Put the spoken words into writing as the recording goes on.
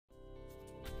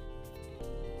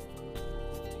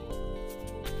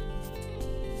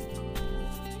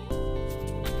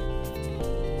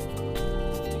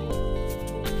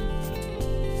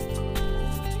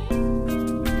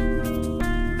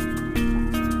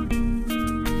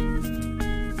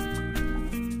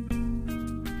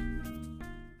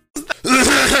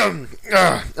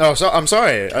So I'm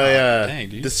sorry. Dang,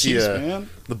 dude.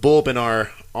 The bulb in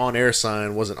our on-air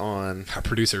sign wasn't on. Our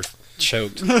producer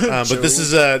choked. But this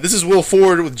is Will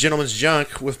Ford with Gentleman's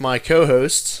Junk with my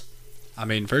co-hosts. I'm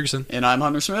Aiden Ferguson. And I'm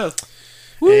Hunter Smith.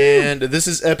 Woo. And this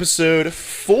is episode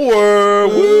 4.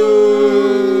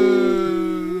 Woo!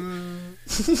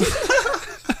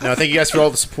 Now, thank you guys for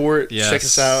all the support. Yes. Check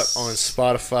us out on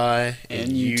Spotify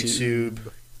and YouTube.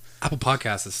 Apple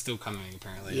Podcasts is still coming,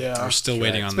 apparently. Yeah. We're still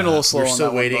waiting on It's that. been a little slow We're on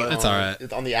still that waiting. one, but It's all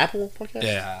right. On the Apple podcast?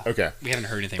 Yeah. Okay. We haven't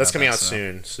heard anything That's about coming that, out so.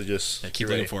 soon, so just Yeah, keep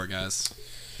wait. looking for it, guys.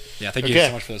 Yeah, thank you Okay.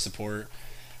 so much for the support.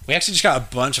 We actually just got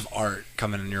a bunch of art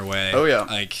coming in your way. Oh, yeah.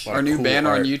 Like, Our new cool banner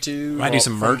art. on YouTube. might do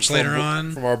some merch later from,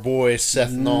 on. From our boy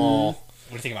Seth Knoll. What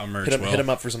do you think about merch, Hit him, Will? hit him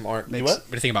up for some art. Makes- What?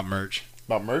 What do you think about merch?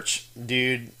 About merch?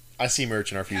 Dude, I see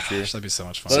merch in our future. Gosh, that'd be so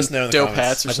much fun. Let us know in the Dope comments.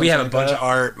 hats or Like, something we have a like bunch that. of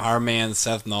art. Our man,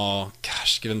 Seth Knoll.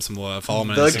 Gosh, give him some love. Follow him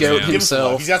on The Instagram. goat Give him some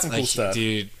love. himself. He's got some cool Like, stuff.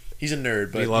 dude, He's a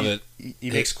nerd, but we love he, it.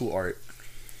 He makes cool art.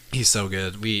 he's so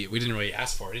good. We didn't really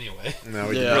ask for it anyway. No,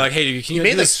 we Yeah. didn't. We're like, hey, dude, can you He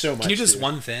made, do like, this? so Can you much, do this dude.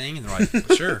 one thing? And they're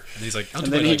like, sure. And he's like, I'll And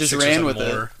do then it, he like, just 6 or ran 7 with it.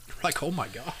 more. We're like, oh my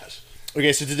gosh.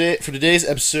 Okay, so for today's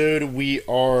episode, we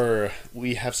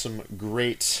have some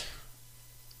great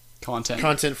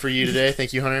content for you today.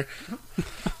 Thank you, Hunter.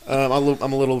 I'm a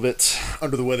little bit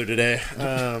under the weather today.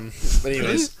 But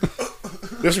anyways,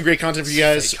 we have some great content for you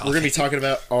guys. Fake We're going to be talking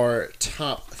about our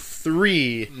top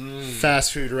 3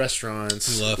 fast food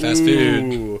restaurants. We love fast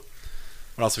food. Ooh.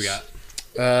 What else we got?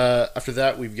 After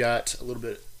that, we've got a little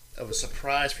bit of a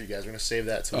surprise for you guys. We're going to save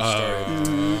that till we start.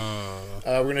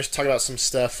 We're going to talk about some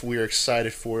stuff we're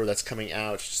excited for that's coming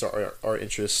out, just our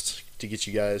interest to get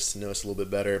you guys to know us a little bit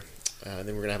better. And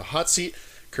then we're going to have a hot seat,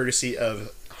 courtesy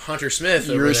of Hunter Smith.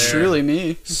 over Yours there. truly,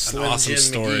 me. Slim An awesome Jim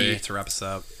story McGee. to wrap us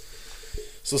up.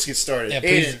 So let's get started. Yeah,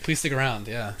 Aiden, please stick around.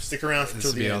 Yeah, stick around this until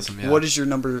would the be end. awesome. Yeah. What is your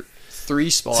number 3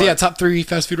 spot? So yeah, top 3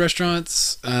 fast food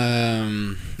restaurants.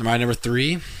 My number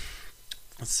 3.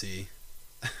 Let's see.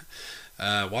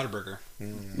 Whataburger.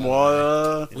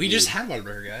 What? We just had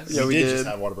Whataburger, guys. Yeah, we did did. just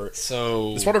have Whataburger.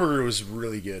 So This Whataburger was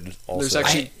really good. Also, There's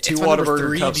actually It's 2 my number Whataburger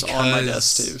 3 cups on my because-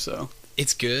 desk too. So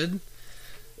it's good.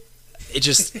 It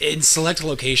just in select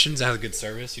locations it has good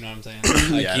service. You know what I'm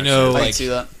saying? Like Yeah, you know, I can like see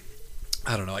that.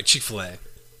 I don't know, like Chick-fil-A.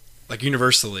 Like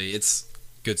universally, it's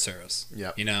good service.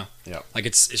 Yep. You know. Yep. Like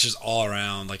it's just all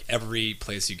around. Like every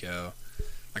place you go.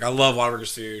 Like I love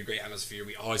Whataburger's food. Great atmosphere.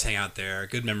 We always hang out there.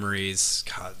 Good memories.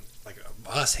 God, like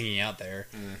us hanging out there.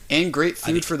 And great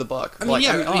food think- for the buck. I mean,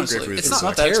 honestly, great food it's for the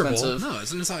not that terrible. expensive. No,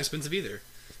 it's not expensive either.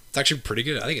 It's actually pretty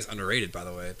good. I think it's underrated, by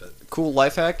the way. But Cool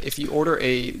life hack: if you order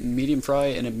a medium fry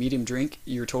and a medium drink,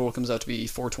 your total comes out to be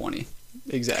 $4.20.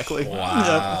 Exactly.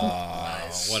 wow,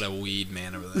 what a weed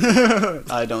man over there.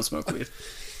 I don't smoke weed.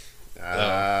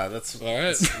 That's All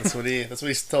right. that's what he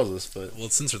tells us. But Well,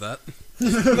 let's censor that.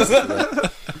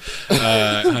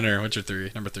 Hunter, what's your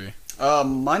 3? Number 3.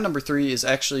 My number 3 is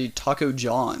actually Taco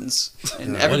John's,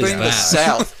 and What everybody is in the that?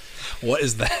 South, What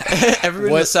is that? everyone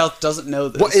in What- the South doesn't know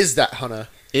this. what is that, Hunter?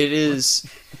 It is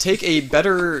take a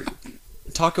better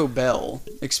Taco Bell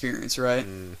experience, right?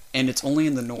 And it's only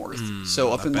in the north.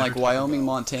 So up a in better like Taco Wyoming, Bell.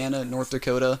 Montana, North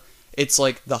Dakota, it's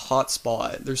like the hot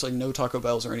spot. There's like no Taco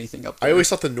Bells or anything up there. I always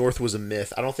thought the North was a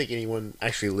myth. I don't think anyone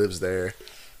actually lives there.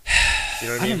 You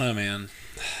know what I I mean? don't know, man.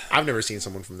 I've never seen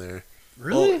someone from there.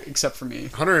 Well, except for me.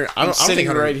 Hunter, I don't sitting think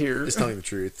Hunter right here. is telling the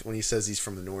truth when he says he's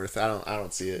from the North. I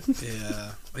don't see it.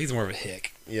 Yeah. He's more of a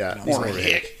hick. Yeah, No, he's more more of a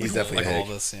hick. He's definitely like a all hick.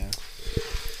 of us, yeah.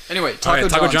 Anyway, All Taco,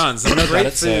 right, Taco John's. I know Great about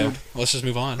it, so food. let's just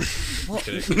move on.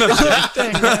 Kidding.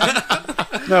 Dang, man.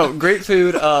 No, great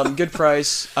food, good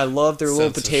price. I love their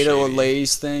little Sounds so potato shady.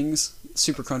 Lay's things.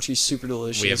 Super crunchy, super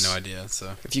delicious. We have no idea,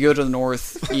 so. If you go to the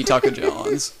north, eat Taco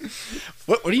John's.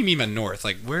 What do you mean by north?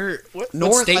 Like, what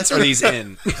North, states I are think- these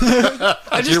in?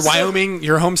 I Your Wyoming,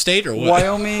 your home state, or what?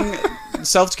 Wyoming,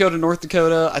 South Dakota, North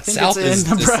Dakota. I think South it's in is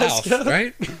Nebraska. south,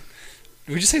 right?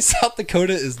 Would you say South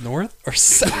Dakota is north or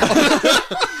south?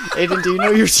 Aiden, do you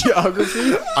know your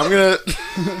geography? I'm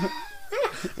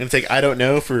gonna take I don't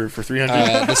know for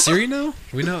 300. Does Siri know?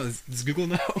 We know. Does Google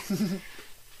know?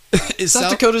 Is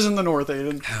South Dakota's in the north,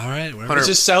 Aiden. All right, whatever. Hunter, It's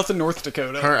just south of North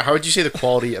Dakota. Hunter, how would you say the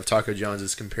quality of Taco John's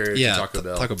is compared Yeah, to Taco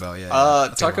Bell? Taco Bell, yeah.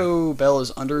 That's a Taco Bell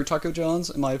is under Taco John's,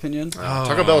 in my opinion.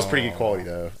 Taco Bell is pretty good quality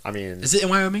though. I mean, Is it in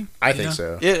Wyoming? I You think know?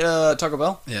 so. It Taco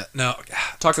Bell, Yeah. No.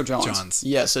 Taco John's. John's.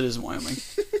 Yes, it is in Wyoming.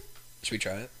 Should we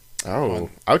try it Oh,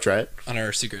 I would try it on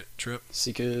our secret trip?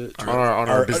 Secret. on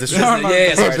our business trip.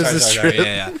 Yeah, sorry, business sorry, trip.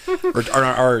 yeah. Or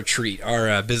our treat,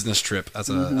 our business trip as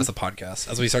a podcast.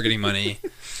 As we start getting money,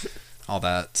 all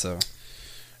that. So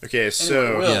Okay,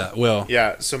 so Will. Yeah, Will.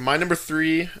 yeah, so my number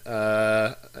 3.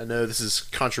 I know this is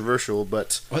controversial,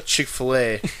 but What?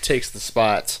 Chick-fil-A takes the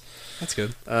spot. That's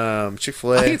good.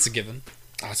 Chick-fil-A. I think it's a given.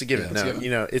 Oh, it's a given. Yeah, it's a no, given. you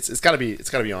know, it's got to be on,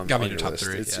 Gotta be on in your your top list.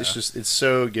 3, It's yeah. just it's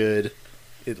so good.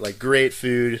 It like great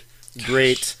food,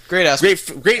 great Great ass. great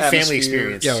family atmosphere.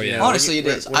 experience. Yeah, you yeah. know, Honestly, it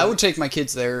when- is. when- I would take my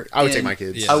kids there. I would take and my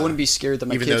kids. Yeah. I wouldn't be scared that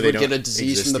my Even though kids they would get don't a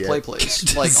disease exist from the yet. play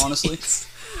place. Like honestly,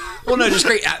 Well, no, just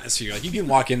great atmosphere. Like you can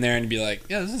walk in there and be like,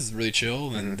 "Yeah, this is really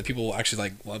chill," and the people actually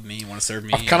like love me, want to serve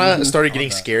me. I've kind of started I getting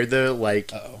love that. scared though.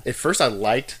 Like Uh-oh. at first, I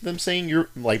liked them saying "you're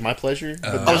like my pleasure," but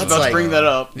I I now was it's about like to bring that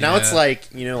up. now it's Yeah.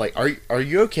 like like are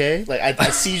you okay? Like I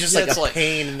see just Yeah, like it's a like-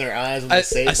 pain in their eyes when they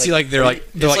say. I it. see like they're like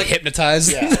it's like-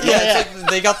 hypnotized. Yeah. Yeah, it's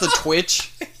like they got the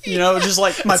twitch. You know, just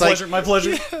like my It's like- pleasure, my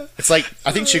pleasure. It's like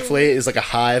I think Chick-fil-A is like a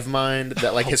hive mind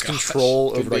that like has gosh.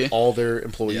 control Could over like be. all their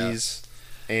employees,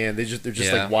 and they're just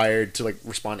Yeah. like wired to like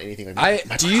respond to anything. Like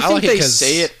Do Do you I think like it they 'cause-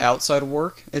 say it outside of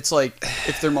work? It's like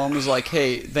if their mom was like,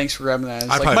 "Hey, thanks for grabbing that."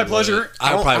 It's I like probably my would. pleasure.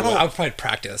 I would I probably. don't- I would probably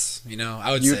practice. You know,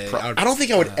 I would You'd say. pro- I don't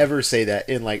think I would ever say that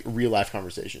in like real life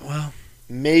conversation. Well,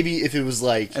 Maybe if it was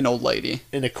like An old lady.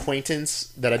 an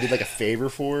acquaintance that I did like a favor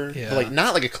for, Yeah. but like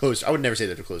not like a close. I would never say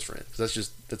that to a close friend because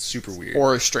that's super weird.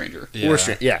 Or a stranger. Or a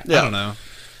stranger. Yeah. Yeah. I don't know.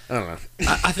 I don't know.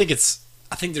 I think it's.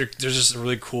 I think there's just a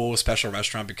really cool special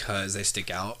restaurant because they stick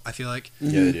out. I feel like.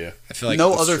 Yeah, they do. I feel like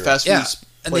no that's other true. fast food Yeah,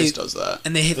 and place they- does that.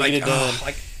 and they hit They like get it done.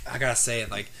 like I gotta say it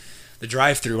like the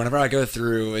drive-through. Whenever I go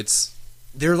through,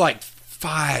 they're like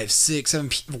 5, 6, 7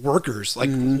 workers like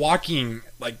walking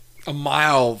like a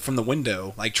mile from the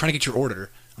window, like trying to get your order.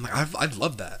 I'm like, I'd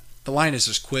love that. The line is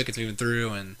just quick; it's moving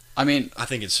through, and I mean, I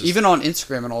think it's just even on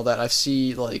Instagram and all that, I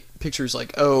see like pictures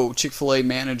like, "Oh, Chick-fil-A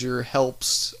manager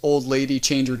helps old lady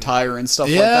change her tire and stuff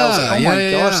like that." I was like, "Oh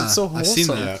my gosh, it's so wholesome." I've seen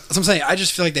that. That's what I'm saying. I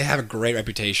just feel like they have a great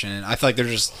reputation. I feel like they're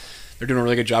doing a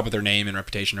really good job with their name and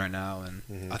reputation right now,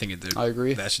 and I think I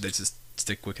agree. They should just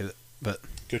stick with it. But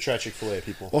Go try Chick-fil-A,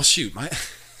 people. well, shoot, my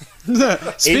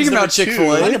Speaking number about two.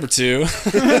 my Chick-fil-A, number 2,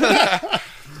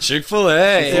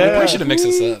 Chick-fil-A. Yeah. We probably should have mixed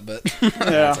this up, but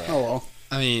yeah. Oh well.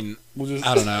 I mean, We'll just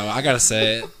I don't know. I gotta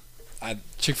say it.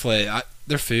 Chick-fil-A,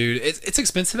 their food, it's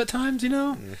expensive at times, you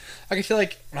know? Like, I feel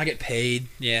like when I get paid,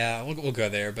 yeah, we'll go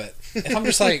there. But if I'm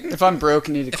just like, If I'm broke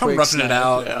and need a if quick I'm roughing it snack,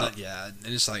 out, yeah. yeah,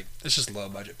 and it's just low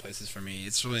budget places for me.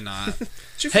 It's really not.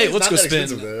 Chick-fil-A Hey, is let's not go that spend.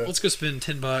 expensive, though. Let's go spend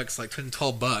 $10, like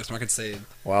 $12. I'm not gonna say.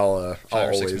 Well, I'll 5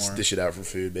 or 6 always more. dish it out for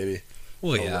food, baby.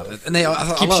 Well, yeah, love. and they I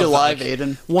Keeps love you that, alive, like,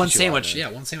 Aiden. one Keeps you alive, sandwich,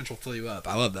 man. one sandwich will fill you up.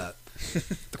 I love that.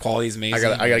 The quality is amazing.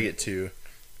 I gotta get 2.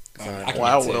 I can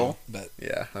Wow, get 2, Will. but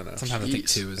Yeah, I know. sometimes I think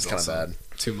Jeez. 2 is It's kinda also bad.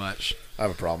 too much. I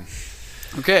have a problem.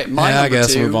 Okay, my yeah, I number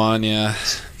guess two move on. Yeah,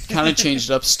 kind of changed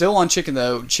it up. Still on chicken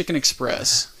though. Chicken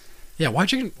Express. yeah. Why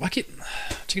chicken? Why get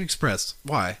Chicken Express?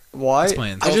 Why? Why?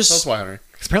 Explain. I Tell us just why, Hunter.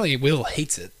 'Cause apparently Will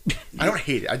hates it. I don't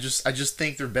hate it. I just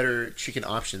think there are better chicken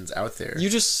options out there. you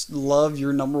just love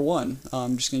your number one.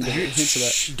 I'm just gonna give you hints of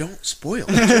that. Shh, don't spoil.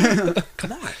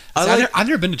 Come on. I See, like- I've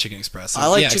never been to Chicken Express. So I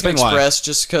like yeah, Chicken explain why. Express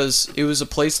just because it was a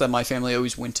place that my family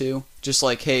always went to. Just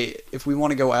like, hey, if we want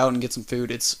to go out and get some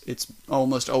food, it's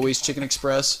almost always Chicken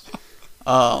Express.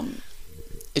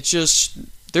 It's just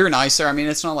they're nice there. I mean,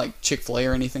 it's not like Chick-fil-A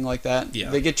or anything like that. Yeah.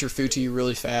 They get your food to you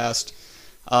really fast.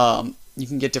 You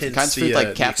can get different Hence kinds of food the, like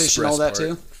the catfish and all that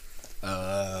express too.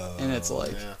 Oh. And it's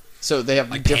like Yeah. so they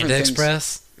have Like different Panda things.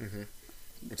 Express.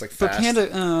 It's like But fast. Panda,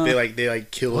 They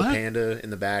like kill What? a panda in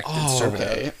the back and Oh, serve it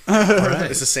okay. up.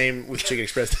 It's the same with Chicken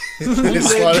Express. they They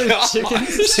slaughter, do chicken.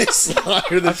 they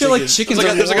slaughter the I feel like chicken. chickens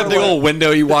are There's like a more big like- old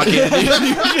window you walk in and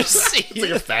you just see. It's like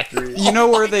a factory. You know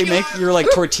where they make your like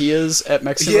tortillas at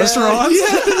Mexican Yeah, restaurants?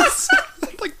 Yes.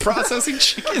 Like processing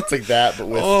chicken. It's like that, but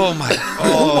with. Oh my!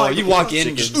 Oh, you walk in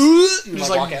and just Just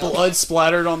like blood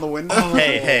splattered on the window.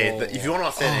 Hey, if you want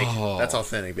authentic, Oh. that's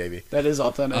authentic, baby. That is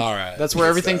authentic. All right. That's where Yes,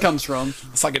 everything that. comes from.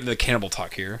 Let's not get into the cannibal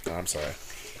talk here. Oh, I'm sorry.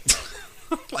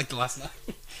 Like the last night.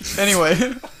 Anyway,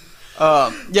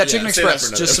 yeah, Chicken save that Express.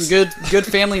 for Just some another good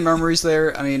family memories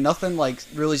there. I mean, nothing like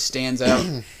really stands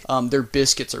out. Their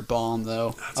biscuits are bomb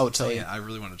though. I would tell you. I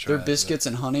really want to try Their it, biscuits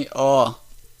and honey. Oh,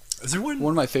 but- Is there one?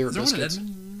 one of my favorite Is there one in biscuits.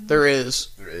 Edmond? There is.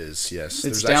 There is, yes.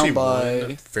 It's There's down actually by-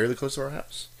 one fairly close to our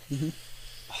house.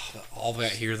 All the way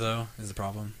out here though is the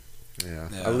problem. Yeah.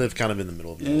 Yeah. I live kind of in the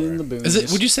middle of In the nowhere. boonies. Is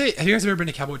it? Would you say? Have you guys ever been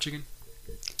to Cowboy Chicken?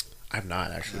 I've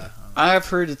not actually. I've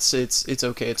heard it's okay. It's It's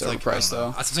like, I overpriced don't know.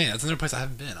 though. That's what I'm saying. That's another place I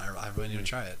haven't been. I really need to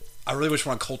try it. I really wish I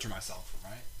want to culture myself,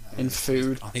 right? In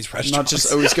food, On these not restaurants.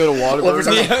 just always go to Well, we're,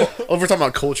 Whataburger. talking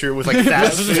about culture with like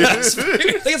fast food.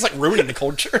 I think it's like ruining the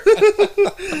culture.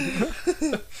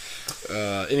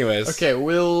 Anyways. Okay,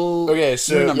 Will. Okay,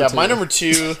 so Your number yeah, two. my number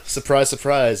 2, surprise,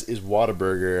 surprise, is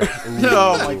Whataburger.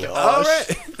 Oh my gosh. All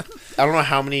right. I don't know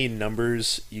how many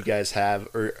numbers you guys have,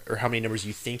 or how many numbers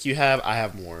you think you have. I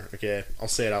have more. Okay, I'll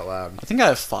say it out loud. I think I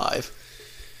have 5.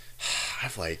 I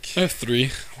have like, I have 3. I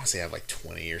want to say I have like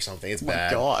 20 or something. It's Oh my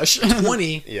bad. gosh.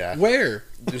 20? Yeah. Where?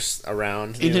 Just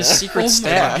around. In you his know? secret Oh my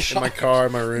stash. In my car,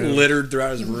 in my room. Littered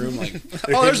throughout his room. Like,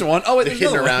 oh, there's one. Oh, wait, They're there's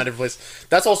hidden another around one. every place.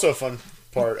 That's also a fun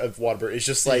part of Whataburger. It's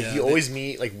just like Yeah, you they- always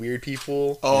meet like weird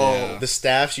people. Oh. Yeah. The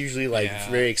staff's usually like Yeah.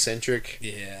 very eccentric.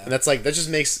 Yeah. And that's like that just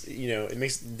makes it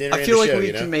makes dinner I and feel a like show, we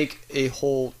you know? can make a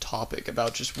whole topic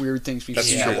about just weird things we've That's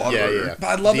seen true. at Yeah, Whataburger. yeah. But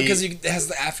I love it The- because it has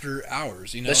the after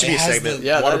hours. You know, That should It be a has segment. the-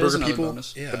 Yeah, that is Whataburger another people.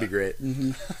 bonus. Yeah. That'd be great.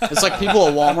 It's like people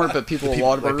at Walmart, but people at People,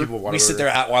 Whataburger. like people at we sit Whataburger. there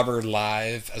at Whataburger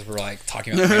live as we're like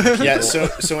talking about random people. Yeah,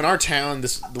 so in our town, the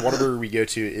Whataburger we go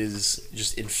to is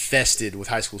just infested with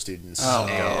high school students. Oh,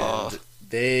 and God.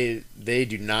 they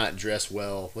do not dress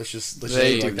well. Let's just They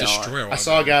say it do like that. not. destroy I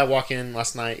saw a guy walk in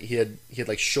last night. He had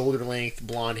like shoulder length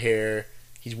blonde hair.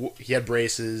 He had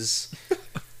braces.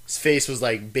 His face was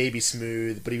like baby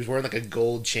smooth, but he was wearing like a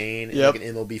gold chain and Yep. like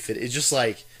an MLB fit. It's just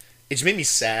like it just made me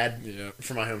sad Yep.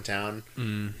 for my hometown.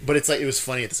 But it's like it was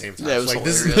funny at the same time. Yeah, it was like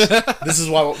hilarious. this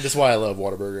is why I love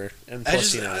Whataburger. And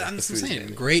plus, I'm the just food's saying,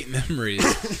 amazing. great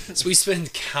memories. So we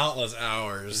spend countless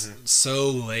hours so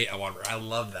late at Whataburger. I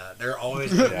love that. They're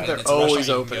always open. They're It's a always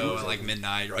restaurant you can open. go at like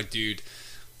midnight. You're like, dude,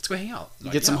 let's go hang out.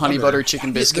 Like, Get some yeah, honey Whataburger. butter chicken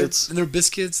Yeah, biscuits. And their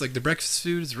biscuits, like the breakfast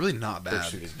food, is really not bad.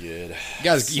 Breakfast food is good. You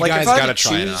guys, Like, if I had gotta to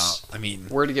try it choose- out. I mean,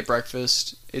 Where to get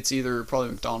breakfast? It's either probably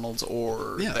McDonald's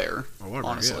or Yeah. there. or Whataburger,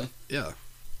 honestly. yeah.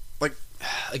 Like,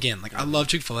 again, like I love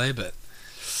Chick-fil-A, but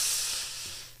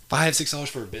 $5-6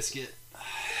 for a biscuit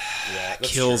Yeah,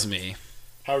 that's kills true. me.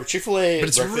 However, Chick-fil-A, But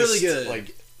it's breakfast, really good.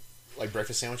 Like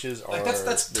breakfast sandwiches are Like that's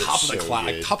they're top of the so class,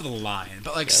 like good. top of the line.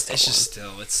 But like Yeah, it's top just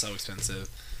still it's so expensive.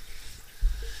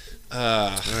 All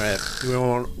right, we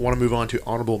want to move on to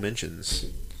honorable mentions.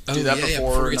 Do that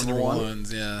before we get to number one?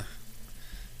 ones, yeah.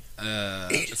 All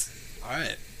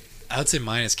right. I would say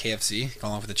mine is KFC,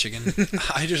 going off with the chicken.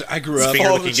 I grew up. Finger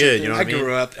all looking the good, you know I what I mean?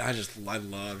 grew up. I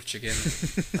love chicken.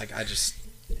 Like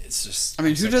it's just. I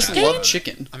mean, I'm who so doesn't passionate love about it.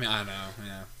 chicken? I mean, I know.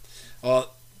 Yeah.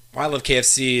 Well, why I love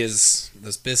KFC is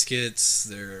those biscuits.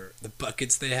 They're the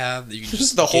buckets they have. That you can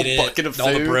just The whole get it. bucket of All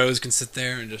the food. bros can sit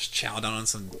there and just chow down on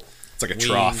some. It's like a wings.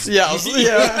 trough. Yeah,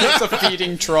 it's a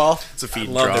feeding trough. It's a feed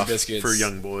love their trough biscuits. for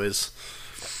young boys.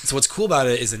 So what's cool about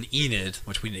it is in Enid,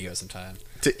 which we need to go sometime.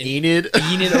 To Enid,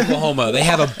 Enid, Oklahoma, they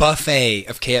have a buffet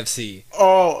of KFC.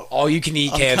 Oh, All you can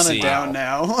eat I'm kind KFC. of down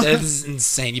now. That is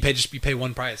insane. You pay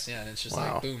one price, yeah, and it's just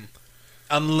Wow. like boom,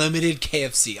 unlimited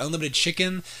KFC, unlimited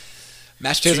chicken,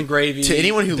 mashed potatoes and gravy. to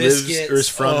anyone who biscuits. lives or is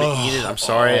from Enid, I'm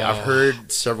sorry. Oh. I've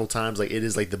heard several times like it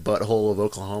is like the butthole of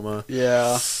Oklahoma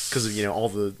Yeah. because of all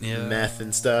the Yeah. meth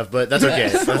and stuff. But that's okay.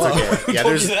 That's okay. Yeah,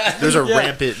 there's a Yeah.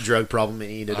 rampant drug problem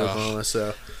in Enid, Oklahoma.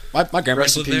 So My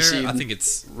grandparents Rest in live there. peace, I Enid. think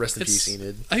it's rest in it's- peace,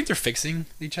 Enid. I think they're fixing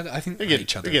each other. I think They're not getting-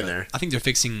 each other. they're getting but there. I think they're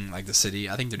fixing like the city.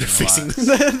 I think they're doing Fixing a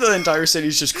lot. The entire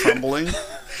city's just crumbling.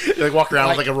 You like walk around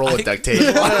with like a roll of duct tape,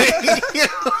 like,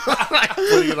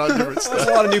 putting it on different There's stuff.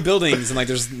 a lot of new buildings and like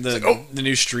there's the oh. the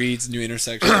new streets, new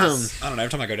intersections. I don't know.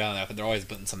 Every time I go down there, they're always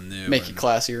putting something new. Make it and-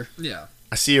 classier. Yeah,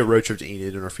 I see a road trip to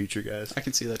Enid in our future, guys. I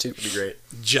can see that too. It'd be great.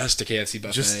 just a KFC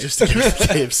buffet. Just to get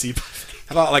KFC.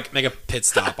 How about like make a pit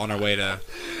stop on our way to?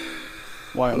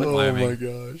 Wyoming. Oh Wyoming. my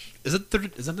gosh. Is that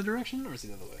the direction or is it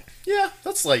the other way? Yeah,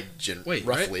 that's like Wait,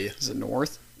 right? roughly. Is it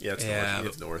north? Yeah, it's Yeah, north.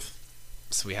 It's north.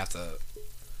 So we have to.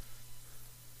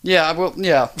 Yeah, well,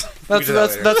 yeah. That's do that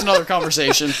later. that's another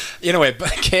conversation. Anyway, but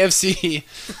KFC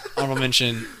honorable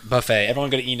mention buffet. Everyone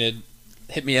go to Enid.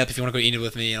 Hit me up if you want to go to Enid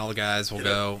with me, and all the guys will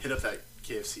go. Hit up that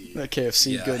KFC. That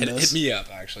KFC Yeah, goodness. hit me up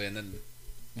actually, and then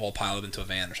we'll pile it into a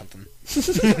van or something.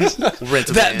 Rent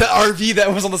a That van. the RV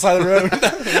that was on the side of the road.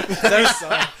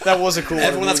 That was we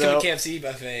Everyone that's going coming to KFC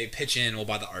buffet, pitch in. We'll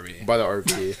buy the RV. Buy the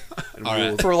RV. And All right.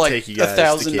 we'll for like take you guys to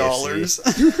 $1,000.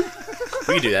 KFC.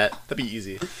 We can do that. That'd be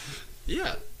easy. Yeah,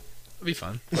 that'd be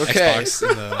fun. Okay.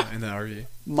 Xbox in the RV.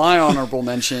 My honorable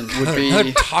mention would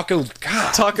be Taco.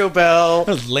 God, Taco Bell.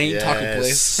 what a lame taco Yes.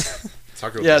 place.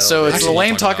 Taco Yeah, Bell, so it's Actually, the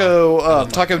lame Taco taco Bell. I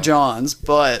love Taco Taco. John's,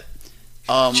 but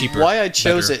Cheaper, why I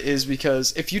chose better. it is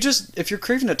because if you're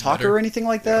craving a taco Better. or anything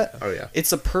like that, Oh yeah.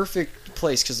 it's a perfect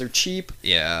place because they're cheap.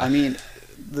 Yeah. I mean,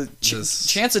 the Just-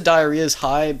 chance of diarrhea is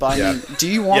high, but I mean, do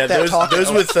you want Yeah, that taco?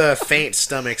 those with faint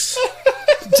stomachs.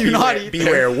 do not eat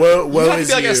Beware. there. Woe you gotta is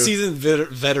be like you. a seasoned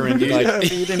veteran to like Yeah,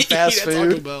 eating fast eat at Taco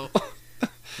food. Bell.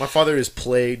 My father is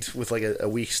plagued with like a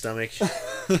weak stomach.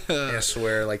 And I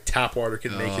swear, like tap water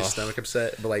could make his stomach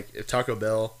upset. But like if Taco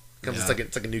Bell, Comes Yeah.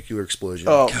 it's like a nuclear explosion.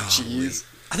 Oh, Golly. jeez.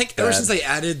 I think ever Bad. since they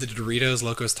added the Doritos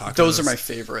Locos Tacos, Those are my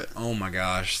favorite. Oh my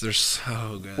gosh, they're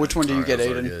so good. Which one do you get, Those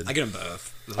are Aiden? good. I get them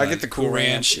both. I get the Cool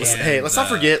Ranch. and, Hey, let's not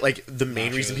forget, like, the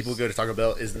main nachos. reason people go to Taco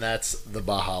Bell is that's the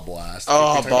Baja Blast.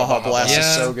 Oh, Can we talk about Baja Blast is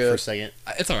is so for a good. second?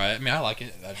 It's all right. I mean, I like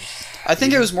it. I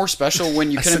think it was more special when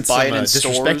you I couldn't sense buy some, it in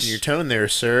disrespect stores. in your tone there,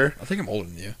 sir. I think I'm older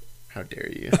than you. How dare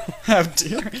you? How dare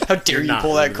You're you not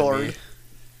pull that older than me. card?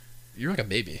 You're like a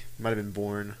baby. Might have been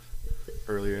born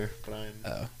earlier, but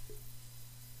Oh.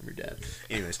 I'm your dad.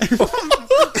 Anyways,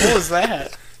 What was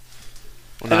that?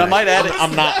 well, And I might add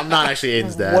I'm not actually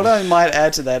Aiden's dad. What I might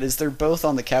add to that is they're both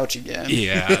on the couch again.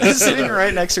 Yeah. Sitting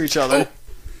right next to each other.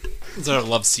 It's a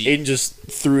love seat Aiden just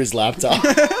threw his laptop.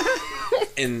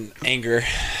 in anger.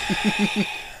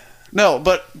 No,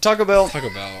 but Taco Bell, Taco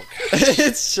Bell.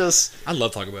 it's just, I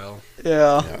love Taco Bell.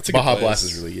 yeah. Yeah, It's a good Baja place. Blast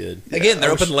is really good. Again, they're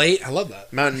I open wish- late. I love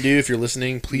that. Mountain Dew, if you're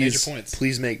listening, please Major points.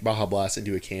 please make Baja Blast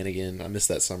into a can again. I missed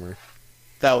that summer.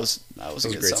 That was a That was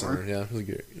good a great summer. summer. Yeah, it was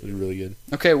good. It was really good.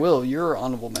 Okay, Will, your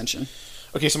honorable mention.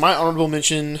 Okay, so my honorable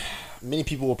mention. Many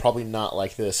people will probably not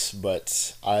like this,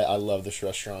 but I love this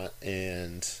restaurant,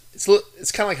 and it's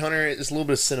kind of like Hunter. It's a little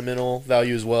bit of sentimental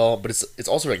value as well, but it's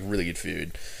also like really good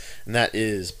food, and that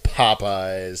is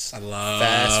Popeyes I love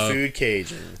fast food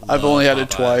Cajun. I've only had it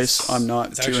Popeyes. twice. I'm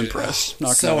not It's too actually- impressed.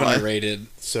 Not so gonna lie. underrated.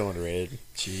 So underrated.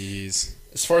 Jeez.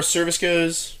 As far as service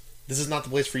goes, this is not the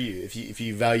place for you if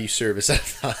you value service at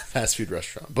a fast food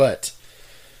restaurant. But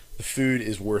the food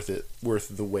is worth it,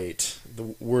 worth the wait.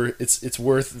 It's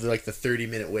worth like the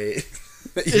 30-minute wait.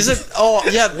 Is it? Oh,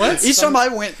 yeah. What? Each time I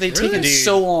went, they take it Dude,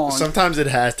 so long. Sometimes it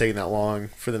has taken that long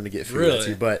for them to get food Really?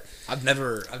 to, but I've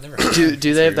never. Do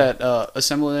they have that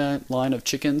assembly line of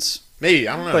chickens, maybe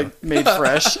I don't know. like made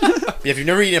fresh? Yeah, if you've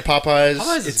never eaten at Popeyes,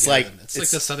 Popeyes is it's good. like it's like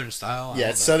the southern style. I yeah, love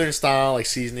it's that. southern style, like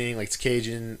seasoning, like it's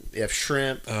Cajun. They have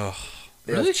shrimp. Oh,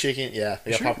 They really? have chicken. Yeah,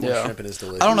 they have Shrimp? popcorn Yeah. shrimp and it's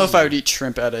delicious. I don't know if I would eat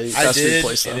shrimp at a I fast food did,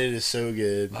 place though. and it is so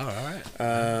good. Oh, all right.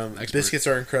 Expert. Biscuits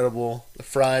are incredible. The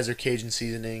fries are Cajun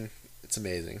seasoning. It's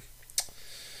amazing.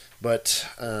 But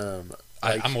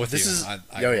like, I'm with this you. Is, I oh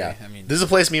agree. yeah, I mean, this is a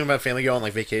place me and my family go on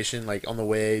like vacation, like on the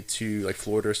way to like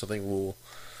Florida or something. We'll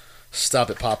stop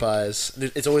at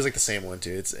Popeyes. It's always like the same one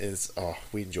too. It's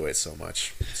we enjoy it so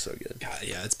much. It's so good. God,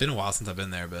 yeah, it's been a while since I've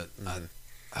been there, but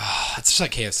it's just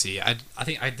like KFC. I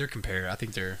think they're compared. I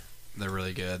think they're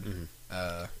really good.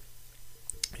 Mhm.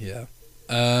 Yeah.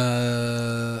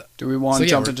 Do we want So, to yeah,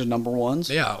 jump we're- into number ones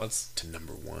Yeah. Let's To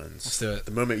number ones. let's do it.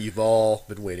 The moment you've all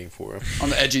been waiting for. on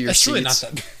the edge of your That's seats? really not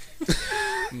that.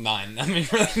 Mine. I mean,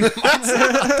 really, mine's not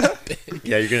that big.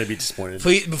 Yeah, you're gonna be disappointed.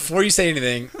 Please, before you say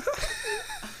anything,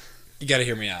 you got to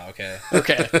hear me out, okay?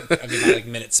 Okay. I'll give my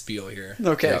minute spiel here.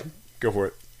 Okay. Yeah, go for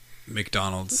it.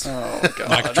 McDonald's. Oh god.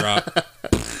 Mic drop.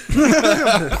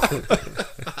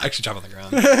 I actually drop on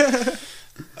the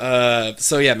ground.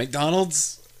 So yeah,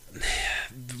 McDonald's.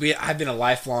 I've been a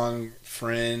lifelong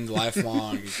friend,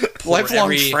 lifelong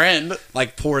Lifelong friend.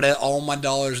 Like poured all my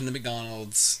dollars into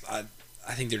McDonald's.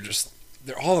 I think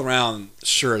they're all around.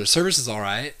 Sure, the service is all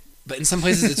right, but in some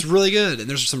places it's really good, and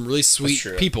there's some really sweet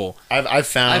true. people. I've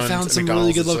found some McDonald's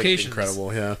really good that's, like, locations.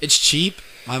 incredible. Yeah, It's cheap.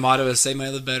 My motto is "Save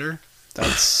money, live better."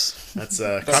 That's that's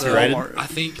That's copyrighted. Walmart. I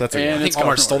think That's And I think it's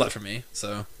Walmart stole copyrighted. that from me.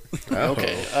 So Oh.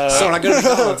 okay. so when I go to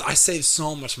McDonald's, I save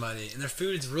so much money, and their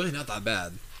food is really not that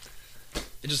bad.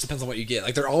 It just depends on what you get.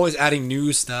 Like they're always adding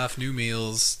new stuff, new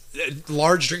meals.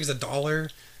 Large drink is $1.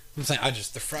 I'm saying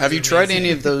the fries. Have are you tried amazing.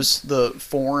 any of those the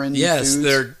foreign Yes,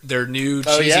 foods? their new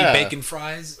Oh, cheesy yeah. bacon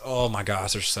fries. Oh my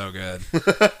gosh, they're so good.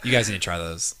 You guys need to try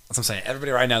those. That's what I'm saying.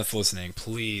 Everybody right now that's listening,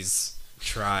 please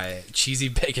try cheesy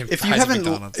bacon If fries you at haven't,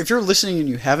 McDonald's. if you're listening and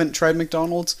you haven't tried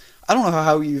McDonald's, I don't know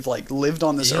how you've like lived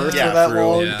on this Yeah. earth Yeah, for that for real.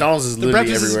 long. Yeah. McDonald's is the literally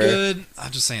breakfast everywhere. is good.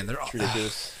 I'm just saying they're It's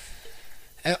ridiculous.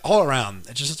 all around.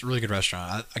 It's just a really good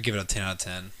restaurant. I give it a 10 out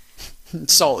of 10.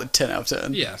 Solid 10 out of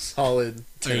 10. Yes. Solid.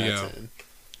 There 10 you out of go. 10.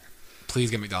 Please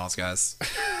get McDonald's, guys.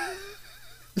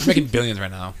 We're making billions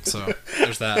right now, so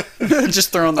there's that.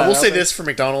 Just throwing that I will out say there. this for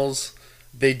McDonald's,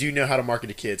 they do know how to market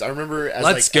to kids. I remember as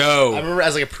Let's like go. I remember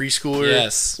as like a preschooler.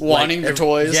 Yes. Wanting your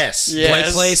toys. Yes.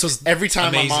 Yes. Place was Every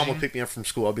time my mom amazing. would pick me up from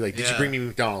school, I'd be like, "Did you Yeah. bring me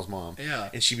McDonald's, Mom?" Yeah.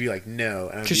 And she'd be like, "No,"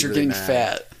 Because you're getting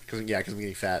fat. Because I'm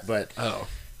getting fat. But Oh.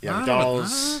 yeah, I don't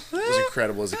McDonald's know. was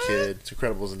incredible as a kid. It's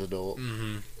incredible as an adult.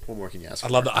 Mm-hmm. What more can you ask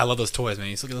for? I love those toys, man.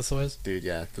 You still get those toys? Dude,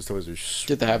 yeah, those toys are. Sweet.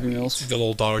 Get the Happy Meals. The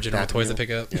little Dollar General Happy toys Meal. they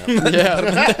pick up. Yeah.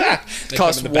 Yeah. They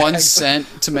Cost come in the 1 bag.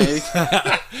 cent to make.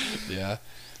 Yeah.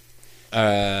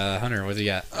 Hunter, what do you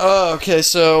got? Oh, okay,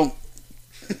 so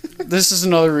this is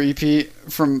another repeat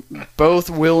from both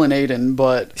Will and Aiden,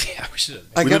 but Yeah, we should.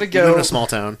 I We gotta live- we live in go. a small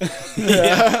town.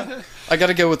 Yeah. I got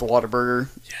to go with Whataburger.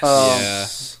 Yeah.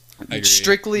 I agree.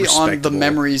 Strictly on the Respectable.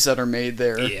 memories that are made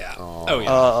there. Yeah. Aw. Oh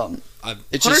yeah.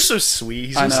 It's Hunter's just so sweet.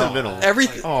 He's I so know.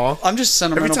 sentimental. Aw, I'm just a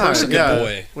Every sentimental time. person. Yeah.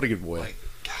 boy. What a good boy. Like,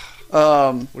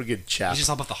 What a good chap. He's just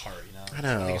all about the heart, you know.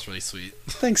 I know. think it's really sweet.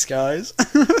 Thanks, guys.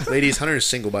 Ladies, Hunter is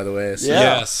single, by the way. So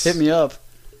Yeah, Yes. hit me up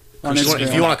on if you want- Instagram.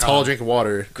 if you want a tall drink of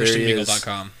water, there he is.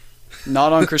 ChristianMingle.com.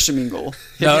 Not on Christian Mingle.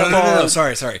 Hit No, me no, up no, no, no. on-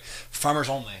 Sorry. Farmers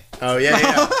only. Oh yeah. I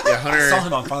saw Hunter.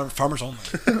 him on Farmers only.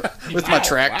 with my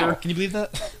tractor. Can you believe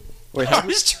that? Wait, how, On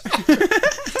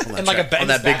that, And like a on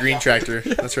that big green backyard.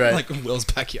 tractor. That's right. Like Will's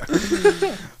backyard.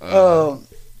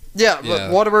 yeah, but Yeah.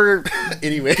 Whataburger,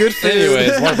 Anyway. good food.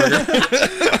 Anyways,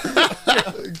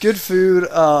 Whataburger. Good food.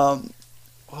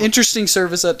 Interesting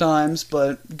service at times,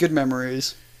 but good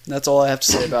memories. That's all I have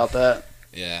to say about that.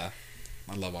 Yeah.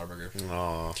 I love Whataburger.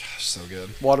 Aw. Gosh, so good.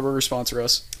 Whataburger sponsor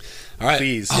us. All right.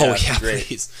 Please, Oh, yeah, yeah, great.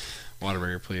 please.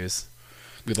 Whataburger, please.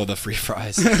 We love the free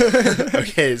fries.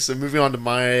 Okay, so moving on to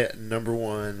my number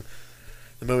one,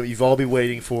 the moment you've all been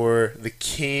waiting for, the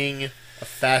king of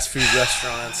fast food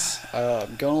restaurants,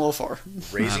 Going a little far.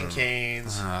 Raising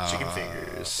Cane's chicken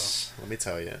fingers. Let me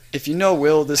tell you, If you know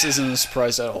Will, this isn't a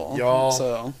surprise at all. Y'all-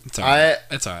 So It's all right.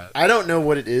 It's all right. I don't know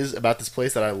what it is about this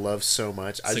place that I love so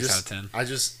much. 6 out of 10. I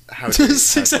just how it is.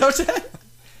 6 out of 10.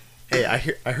 Hey,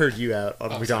 I heard you out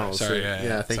on McDonald's. sorry, so,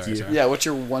 yeah, thank sorry, you. sorry. Yeah, what's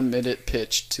your 1 minute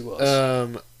pitch to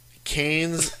us?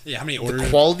 Cane's. Yeah, how many The orders?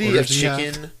 quality of orders do you have?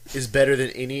 chicken is better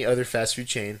than any other fast food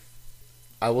chain.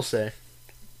 I will say.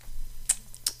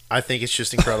 I think it's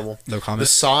just incredible. No The comment.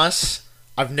 sauce,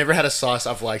 I've never had a sauce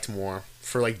I've liked more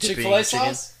for like dipping Chick-fil-A chicken.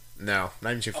 sauce? No, not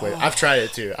even Chick-fil-A. I've tried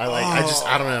it too. I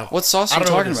don't know. What sauce I are you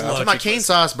don't know what talking it is. I'm about? talking about cane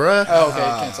sauce, bruh. Oh,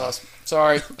 okay, cane sauce.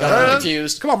 Sorry, got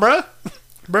confused. Come on, bruh.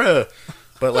 Bruh.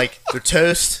 But like their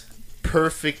toast,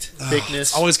 perfect thickness.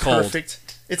 it's always cold. Perfect.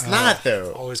 It's not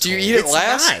though. Always Do you cold. eat it It's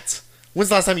last? not. When's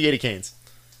the last time you ate a Cane's?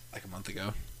 Like a month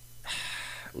ago.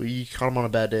 Well, you caught them on a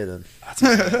bad day then. That's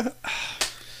okay.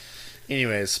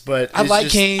 Anyways, but I it's like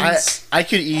just- Cane's. I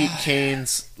could eat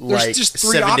Cane's There's like just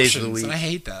 3 seven days options, of the week. and I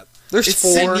hate that. There's It's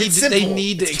 4. It's simple. They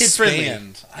need to It's kid-friendly.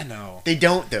 expand. I know. They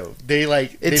don't though. They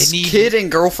like It's They need- kid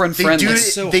and girlfriend they friendly. do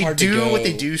It's so they hard to do what go.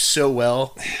 they do so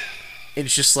well.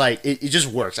 It's just like it just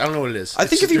works. I don't know what it is. I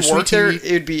think It's if you just their worked sweet there, tea.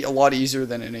 it would be a lot easier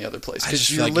than any other place I because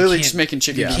just you're feel like you literally can't- just making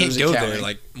chicken yeah. You fingers can't and go there counting.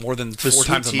 like more than the 4 sweet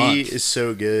times a tea month. is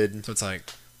so good. So it's like,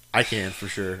 I can for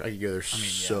sure. I could go there mean,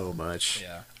 yeah. so much.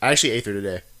 yeah, I actually ate there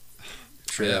today.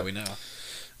 Straight yeah, up. we know.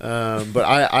 But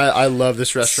I love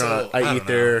this restaurant. So- I I eat don't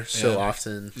there know. so Yeah.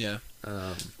 often. Yeah.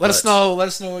 Um, Let us but know. Let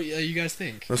us know what you guys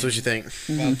think That's what you think.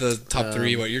 about the top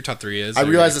 3. What your top 3 is? I or-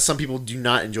 realize that some people do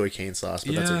not enjoy cane sauce,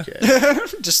 but Yeah. that's okay.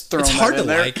 just throwing it's hard that to in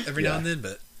there. like every now Yeah. and then,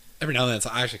 but every now and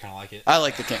then I actually kind of like it. I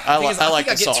like the cane. I like think the I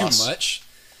get sauce. too much.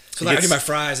 So It like, I gets- do my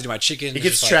fries, I do my chicken. It it's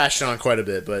gets just like- trashed on quite a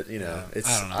bit, but you know, Yeah, it's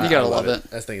I don't know. You gotta love love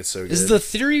it. I think it's so good. Is the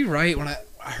theory right when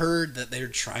I heard that they're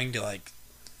trying to like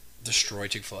destroy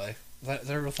Chick-fil-A? Is that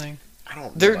a real thing? I don't.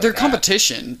 know They're about they're that.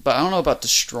 competition, but I don't know about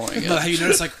destroying No, it. how you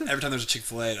notice like every time there's a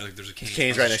Chick-fil-A, like, there's a Cane's.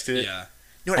 Cane's right next to it? Yeah.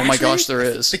 You know, Oh my actually, gosh, there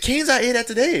is. The canes I ate at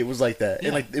today was like that, Yeah.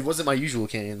 and like it wasn't my usual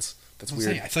canes. That's That's what I'm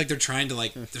weird. saying. I feel like they're trying to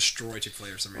like destroy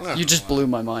Chick-fil-A for some reason. You just blew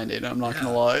my mind, Aiden. I'm not gonna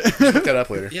Yeah. lie. Look that up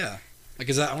later. Yeah. Like,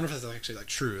 is that? I wonder if that's actually like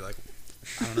true. Like,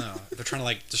 I don't know. They're trying to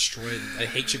like destroy. I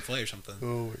hate Chick-fil-A or something.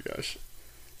 Oh my gosh.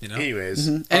 You know. Anyways,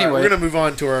 Mhm. all right, Anyway. we're gonna move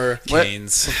on to our. What?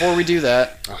 Cane's. Before we do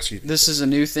that, Oh, excuse me. this is a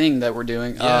new thing that we're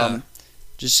doing. Yeah.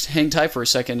 Just hang tight for a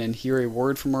second and hear a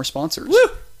word from our sponsors.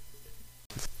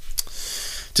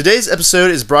 Today's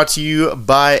episode is brought to you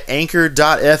by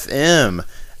Anchor.fm.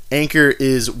 Anchor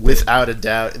is without a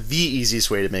doubt the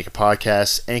easiest way to make a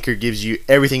podcast. Anchor gives you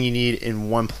everything you need in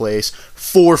one place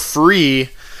for free,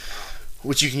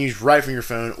 which you can use right from your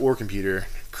phone or computer.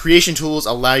 Creation tools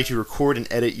allow you to record and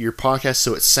edit your podcast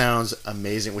so it sounds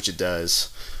amazing, which it does.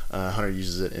 Hunter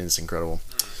uses it and it's incredible.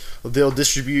 They'll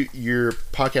distribute your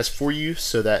podcast for you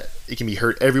so that it can be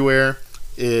heard everywhere.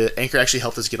 Anchor actually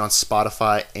helped us get on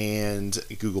Spotify and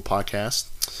Google Podcast.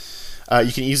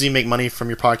 You can easily make money from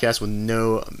your podcast with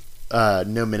no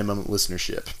minimum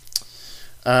listenership.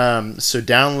 So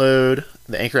download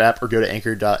the Anchor app or go to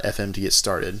anchor.fm to get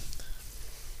started.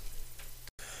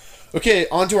 Okay,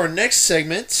 on to our next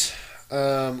segment.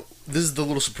 This is the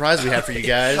little surprise we have for you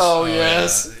guys. Oh,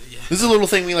 yes. This is a little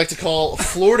thing we like to call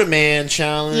Florida Man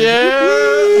Challenge.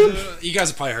 Yeah. You guys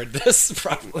have probably heard this,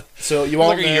 probably. So you all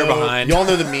Like a year know, behind. you all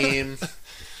know the meme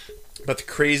about the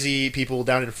crazy people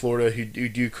down in Florida who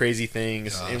do crazy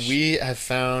things, Gosh. and we have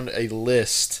found a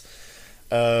list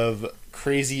of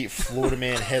crazy Florida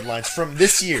man headlines from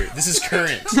this year. This is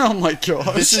current. Oh my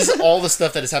gosh. This is all the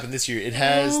stuff that has happened this year. It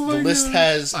has the list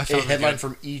has I a found it headline good.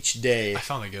 from each day I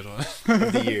found a good one.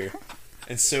 of the year.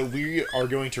 And so we are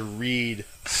going to read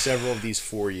several of these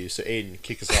for you. So Aiden,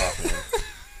 kick us off,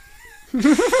 man.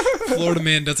 Florida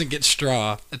man doesn't get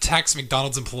straw. Attacks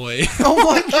McDonald's employee. Oh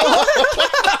my god.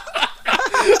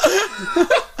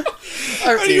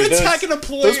 How do you Dude, attack an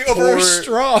employee those over a poor-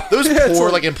 straw? Those it's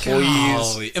poor like- employees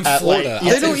Golly, in at, Florida.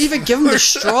 They don't even give them the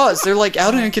straws. They're like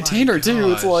out in a container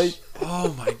too. It's like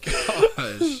Oh my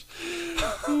gosh.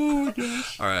 Oh my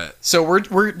gosh. All right. so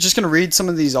we're just gonna read some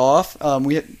of these off.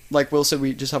 We like Will said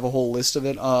we just have a whole list of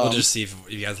it. We'll just see if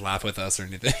you guys laugh with us or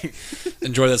anything.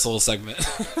 Enjoy this little segment.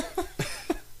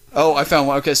 Oh, I found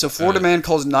one. Okay, so Florida man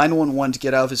calls 911 to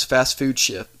get out of his fast food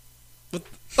shift.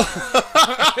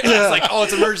 It's like, oh,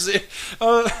 it's emergency.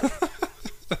 Oh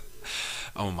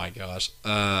my gosh.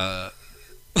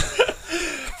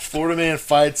 Florida man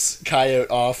fights coyote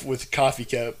off with coffee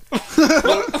cup.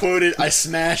 Quoted, I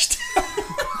smashed.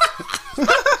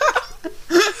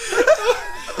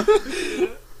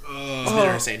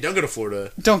 They're saying, don't go to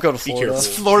Florida. Don't go to Florida.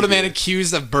 careful. Florida man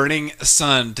accused of burning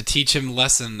son to teach him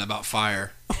lesson about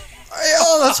fire.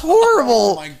 Oh, that's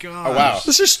horrible. Oh my god. Oh, wow.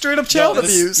 This is straight up child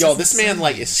abuse. This man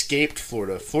like escaped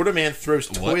Florida. Florida man throws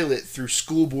toilet through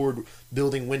school board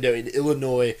building window in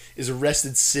Illinois, is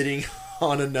arrested sitting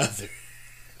on another.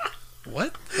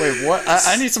 What? Wait, what?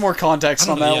 I need some more context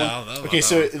on that one. Okay,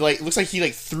 so it looks like he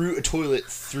threw a toilet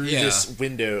through Yeah. this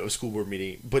window of a school board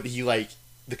meeting, but he when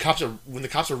the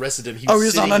cops arrested him, he Oh, was, he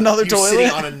was sitting, on another he was sitting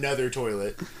toilet? on another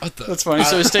toilet. What the? That's funny.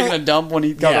 So he's taking a dump when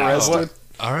he got Yeah, arrested.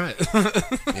 All right.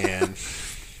 And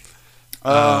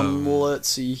Let's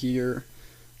see here.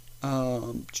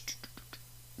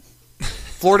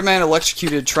 Florida man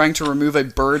electrocuted trying to remove a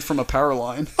bird from a power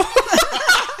line.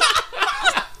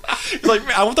 Like,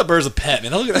 man, I want that bird as a pet,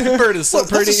 man. Look at that bird. Is so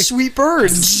That's pretty. a sweet bird.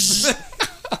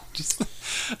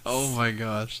 Oh my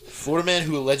gosh. Florida man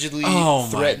who allegedly Oh my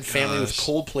threatened family with gosh.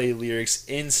 Coldplay lyrics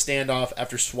in standoff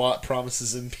after SWAT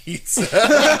promises him pizza.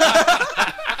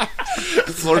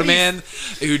 Florida man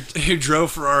who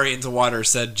drove Ferrari into water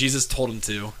said Jesus told him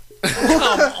to.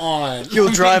 Come on.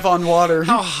 You'll drive on water.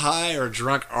 How high or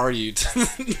drunk are you?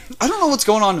 I don't know what's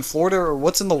going on in Florida or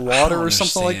what's in the water or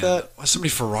something like that. Why so many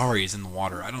Ferraris in the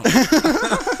water? I don't know.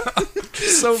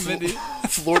 So many.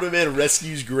 Florida man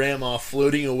rescues grandma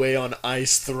floating away on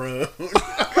ice throne.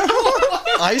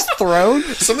 Ice thrown?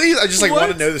 Some of these I just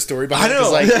want to know the story behind I it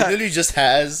because know. it Yeah. literally just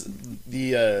has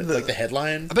the the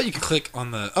headline. I bet you can click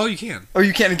on the. Oh, you can. Oh,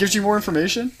 you can't? It gives you more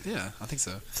information? Yeah, I think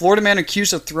so. Florida man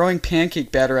accused of throwing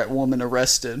pancake batter at woman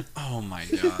arrested. Oh my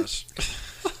gosh.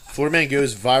 Florida man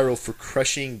goes viral for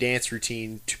crushing dance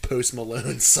routine to Post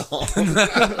Malone song.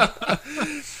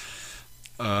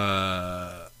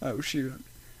 Oh, shoot.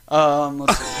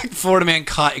 Let's see. Florida man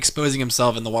caught exposing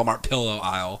himself in the Walmart pillow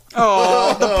aisle.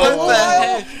 Oh, the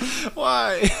pillow.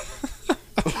 Why?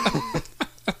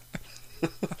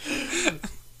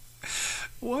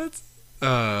 What?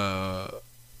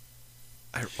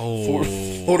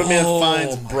 Florida man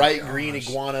finds my bright gosh. green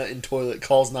iguana in toilet,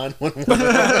 calls 911. What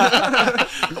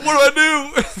do I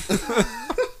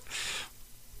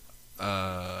do?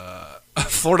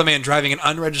 Florida man driving an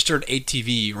unregistered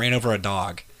ATV ran over a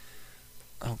dog.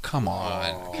 Oh, come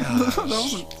on.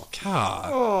 Gosh. God.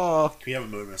 Oh. Can we have a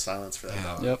moment of silence for that?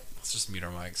 Yeah. Yep. Let's just mute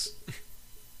our mics.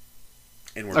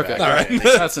 And we're Okay. back. All right. Thanks.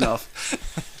 That's enough.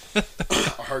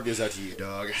 Our heart goes out to you,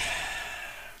 dog.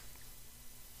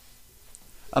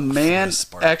 A man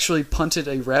Spark. actually punted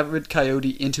a rabid coyote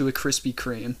into a Krispy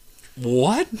Kreme.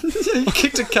 What? He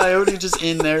kicked a coyote just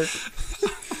in there.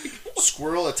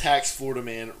 Squirrel attacks Florida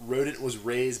man. Rodent was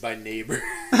raised by neighbor.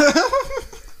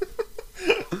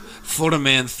 Florida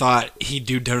man thought he'd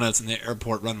do donuts in the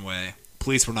airport runway.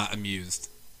 Police were not amused.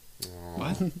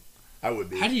 What? I would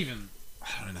be. How do you even?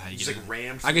 I don't know how you just get like in.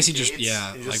 rammed. I guess through he just- gates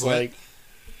yeah, and like just what?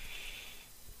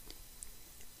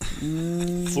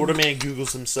 Florida man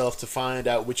Googles himself to find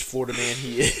out which Florida man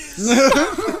he is.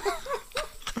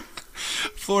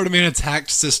 Florida man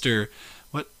attacked sister.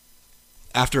 What?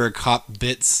 After a cop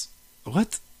bits.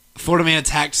 What? Florida man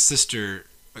attacked sister.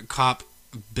 A cop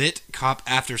bit cop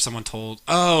after someone told.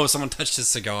 Oh, someone touched his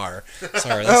cigar.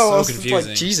 Sorry, that's Oh, so it's confusing.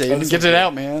 like, geez, Oh, Aiden, this get one's it good.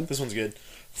 out, man. This one's good.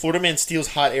 Florida man steals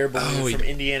hot air balloon Oh, he from did.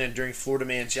 Indiana during Florida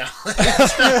man challenge.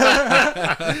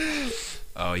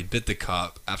 Oh, he bit the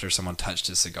cop after someone touched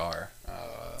his cigar.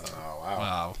 Oh wow!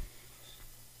 Wow.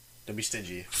 Don't be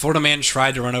stingy. Florida man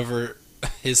tried to run over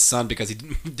his son because he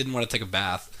didn't want to take a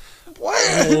bath.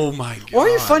 What? Oh my god. Why are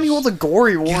you finding all the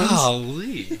gory ones?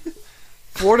 Golly.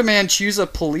 Florida man chews a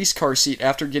police car seat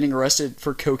after getting arrested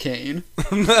for cocaine.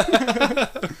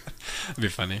 That'd be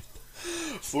funny.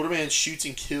 Florida man shoots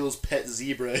and kills pet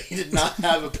zebra he did not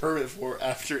have a permit for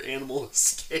after animal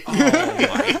escape. Oh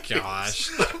my gosh.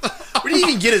 Where do you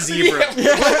even get a zebra?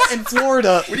 In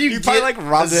Florida. Where do you probably, get like,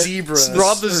 robbed a it. zebra?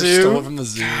 Rob the Or zoo. stole it from the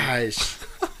zoo. Gosh.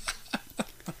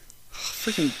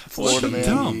 Freaking Florida man.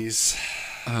 dumb. Jeez.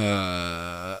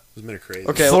 It's been a crazy.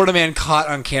 Okay. Florida man caught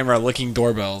on camera licking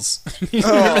doorbells.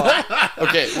 Oh.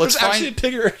 Okay, let's There's actually a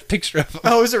find. picture of him.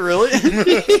 Oh, is it really?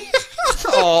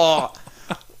 Oh.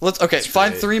 Let's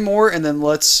find great. 3 more and then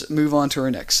let's move on to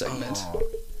our next segment.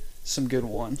 Some good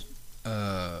one.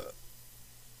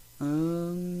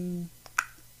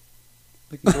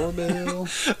 Like doorbell.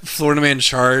 Florida man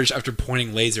charged after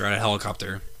pointing laser at a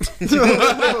helicopter. He's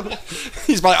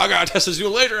probably, I gotta test this new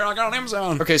laser I got on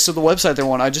Amazon. Okay, so the website they're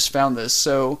on, I just found this.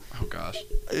 So Oh gosh.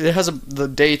 it has the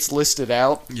dates listed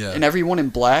out. Yeah. And everyone in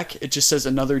black, it just says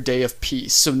another day of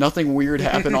peace. So nothing weird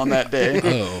happened on that day.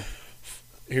 Oh.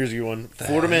 Here's a good one.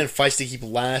 Florida man fights to keep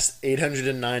last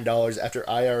 $809 after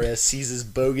IRS seizes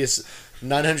bogus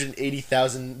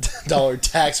 $980,000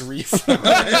 tax refund.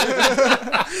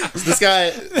 So this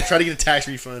guy tried to get a tax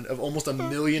refund of almost $1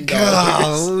 million.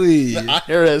 Golly. The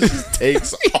IRS just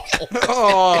takes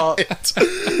all. Oh,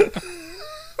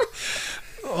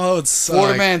 Oh, it's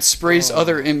Florida man sprays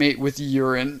other inmate with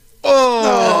urine.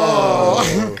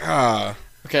 Oh. God.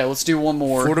 Okay, let's do one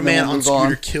more. Florida and then man we'll on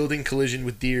move scooter killed in collision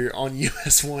with deer on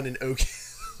US 1 in Oak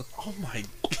Hill. Oh my.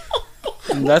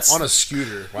 And that's On a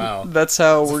scooter. Wow. that's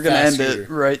how It's a we're gonna fast end it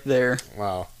scooter. right there.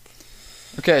 Wow.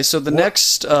 Okay, so the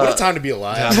next. What a time to be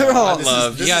alive. Yeah, This,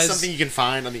 love. is, You this guys- is something you can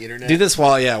find on the internet. Do this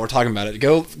while we're talking about it.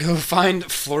 Go find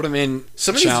Florida man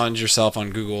Some of these- challenge yourself on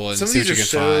Google and Some of see what these you are can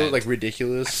so find. like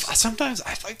ridiculous. Sometimes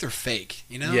I feel like they're fake.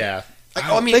 You know? Yeah. Like,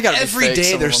 I mean, They gotta be every fake, day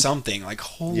some of there's them. something. Like,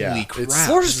 holy Yeah, crap. it's-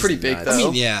 Florida's This pretty is big nuts. though, I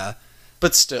mean, yeah.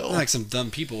 but still, Like some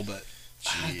dumb people, but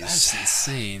that's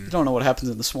insane. you don't know what happens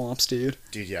in the swamps, dude.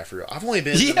 Dude, yeah, for real. I've only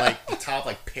been in like the top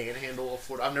like panhandle of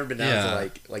Florida. I've never been down Yeah.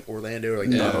 to like Orlando or like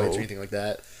No. Dallas or anything like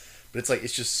that. But it's like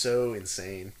it's just so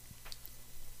insane.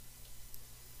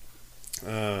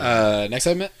 Next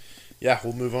segment? Yeah,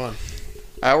 we'll move on.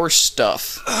 Our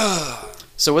stuff.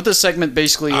 So what this segment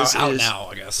basically is Out is now,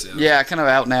 I guess. yeah, kind of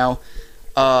out now.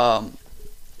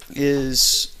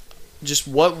 Is just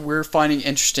what we're finding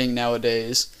interesting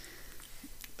nowadays.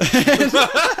 Is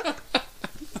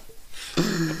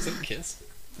that a kiss?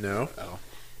 No,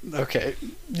 Okay,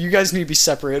 you guys need to be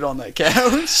separated on that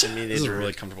couch. I mean, This is a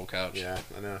really comfortable couch. yeah,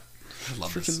 I know. I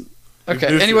love this. moved Okay,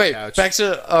 to the anyway, couch. back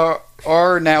to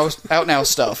our now out now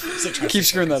stuff. Keep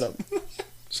screwing that up.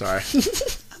 Sorry.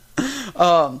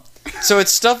 So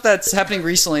it's stuff that's happening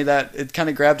recently that it kind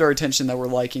of grabbed our attention that we're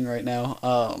liking right now.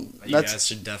 You That's guys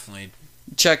should definitely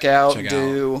check out, check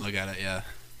do. out, look at it, yeah.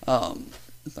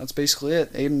 That's basically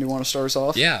it. Aiden, do you want to start us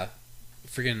off? Yeah.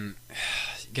 Freaking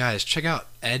guys, check out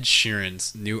Ed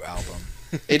Sheeran's new album.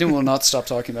 Aiden will not stop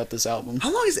talking about this album.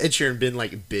 How long has Ed Sheeran been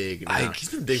like big? Now? He's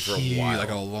been big for a while. Like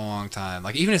a long time.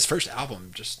 Like even his first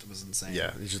album just was insane.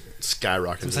 Yeah, he's just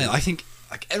skyrocketing. I'm saying, I think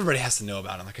like everybody has to know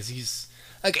about him because he's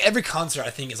like every concert I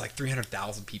think is like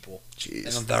 300,000 people.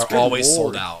 Jeez. And they're Good always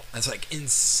lord. sold out. That's like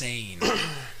insane.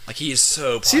 Like he is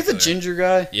so popular. Is he the ginger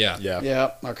guy? Yeah. Yeah.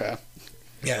 Yeah. Okay.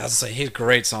 Yeah, I was saying he has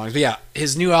great songs. But yeah,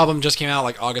 his new album just came out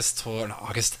like July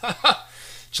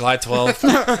 12th.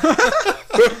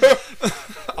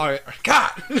 All right,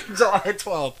 God, July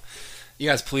 12th. You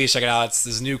guys, please check it out. It's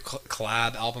this new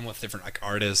collab album with different like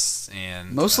artists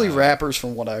and Mostly rappers,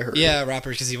 from what I heard. Yeah,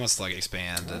 rappers because he wants to like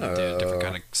expand and do different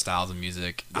kind of styles of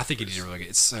music. I think he did really good.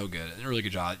 It's so good, a really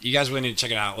good job. You guys really need to check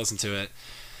it out. Listen to it.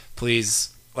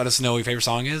 Please let us know what your favorite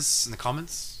song is in the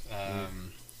comments.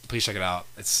 Please check it out.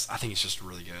 I think it's just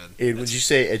really good. Ed, would you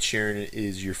say Ed Sheeran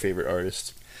is your favorite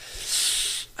artist?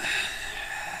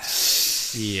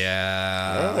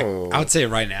 Yeah, Oh. I would say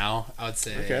right now. I would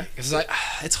say Okay. because like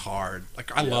it's hard.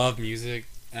 Like I love music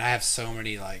and I have so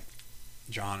many like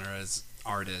genres,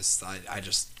 artists. I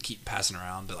just keep passing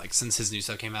around. But like since his new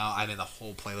stuff came out, I made the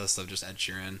whole playlist of just Ed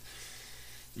Sheeran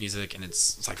music, and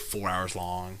it's like 4 hours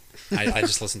long. I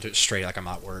just listen to it straight like I'm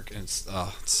at work, and it's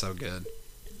so good.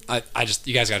 I just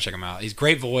you guys gotta check him out. He's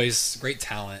great voice, great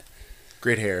talent.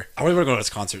 Great hair. I really want to go to his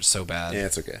concert so bad. Yeah,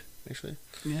 it's okay. Actually.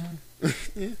 Yeah.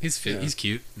 He's fit. Yeah. He's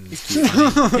cute. He's Yeah,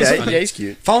 funny. yeah, he's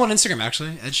cute. Follow him on Instagram, actually.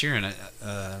 Ed Sheeran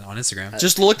on Instagram.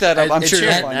 Just look that up. I'm Ed sure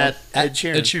you'll Sheeran, find at it. Ed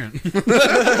Sheeran. Ed Sheeran.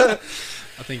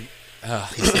 I think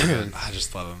he's so good. I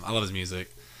just love him. I love his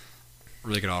music.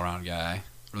 Really good all around guy.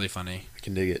 Really funny. I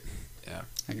can dig it.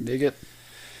 I can dig it.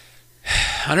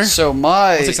 Hunter, So what's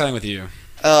my exciting with you?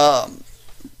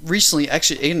 recently,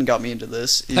 actually, Aiden got me into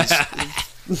this. Is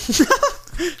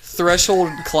Threshold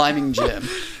Climbing Gym.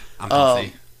 I'm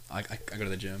healthy. I go to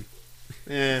the gym.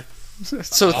 Yeah.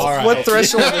 So All right. what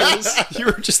Threshold is? You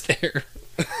were just there.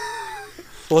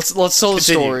 Let's tell the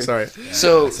Continue, story. Sorry.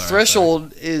 So sorry,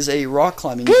 Threshold is a rock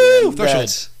climbing Woo! gym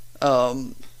Threshold.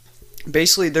 that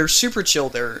basically they're super chill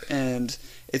there, and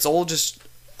it's all just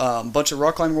a bunch of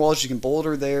rock climbing walls. You can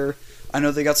boulder there. I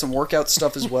know they got some workout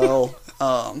stuff as well.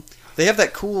 They have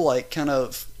that cool like kind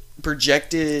of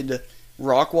projected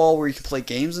rock wall where you can play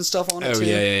games and stuff on it Oh too.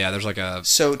 yeah. There's like a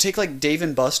So take like Dave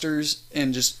and Buster's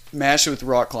and just mash it with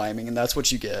rock climbing, and that's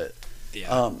what you get.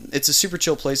 It's a super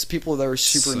chill place. The people there are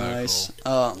super So nice.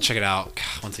 check it out.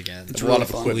 God, once again. It's really a lot of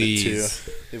fun. equipment Please.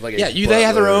 too. They have, like, a Yeah, they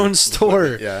have their buttload own of store.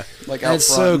 equipment. Yeah. Like out That's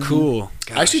so front. cool.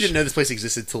 I actually didn't know this place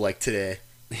existed till like today.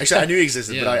 Actually, I knew it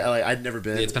existed, Yeah. but I'd never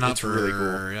been. It's been out for really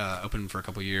cool. open for a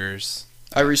couple years.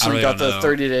 I recently really got the don't know.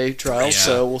 30-day trial, Yeah.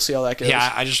 so we'll see how that goes.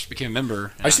 Yeah, I just became a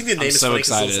member. I just think the name I'm is so funny 'cause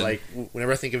excited. it's like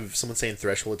whenever I think of someone saying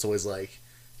threshold, it's always like,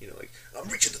 like I'm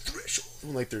reaching the threshold.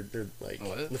 When, like they're like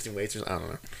What? lifting weights or I don't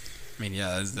know. I mean,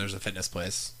 yeah, there's a fitness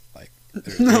place. Like,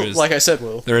 there is, like I said,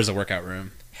 Will. there is a workout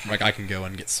room. Like, I can go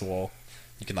and get swole.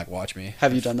 You can like watch me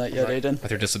Have you done that yet, Right. Aiden? with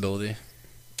your disability.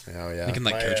 Oh yeah. You can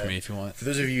like My, coach me if you want. For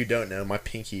those of you who don't know, my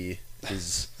pinky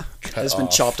is cut Has been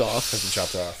chopped off. Has been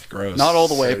chopped off. Gross. Not all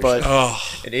the way, So but Oh,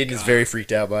 And Aiden's very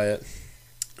freaked out by it.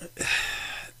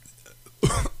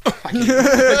 I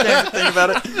can't think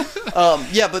about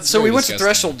it. Yeah, but so very we went to disgusting.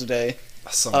 Threshold today.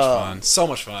 so much fun. So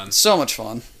much fun. So much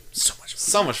fun. So much.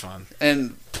 So much fun.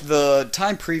 And the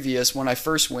time previous, when I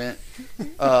first went,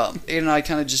 Aiden and I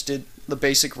kind of just did the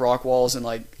basic rock walls and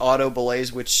like auto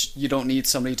belays, which you don't need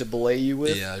somebody to belay you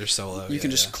with. Yeah, you're so low. You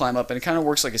can just yeah. climb up, and it kind of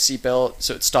works like a seatbelt,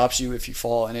 so it stops you if you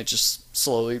fall, and it just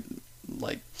slowly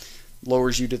like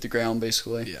lowers you to the ground,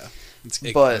 basically. Yeah.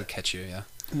 But- it'll catch you, yeah.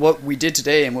 What we did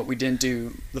today and what we didn't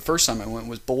do the first time I went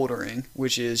was bouldering,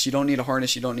 which is you don't need a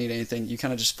harness, you don't need anything. You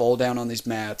kind of just fall down on these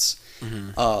mats.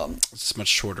 Mm-hmm. It's just much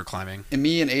shorter climbing. And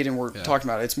me and Aiden were Yeah. talking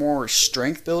about it. It's more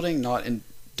strength building, not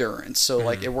endurance. So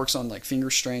like it works on like finger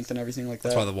strength and everything like that.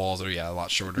 That's why the walls are, a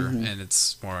lot shorter. And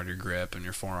it's more on your grip and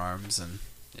your forearms. And,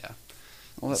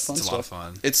 All that it's, fun it's a stuff. lot of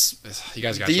fun. It's You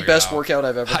guys got to the check best it out. workout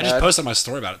I've ever I had. just posted my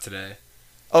story about it today.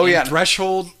 Oh And yeah,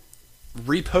 Threshold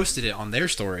reposted it on their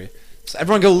story. So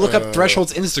everyone go look up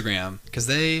Threshold's Instagram because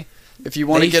they if you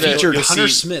want to get featured you'll Hunter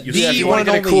see- Smith. you'll the yeah, if see you one want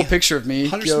to and get a cool only- picture of me,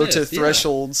 Hunter go Smith, to yeah.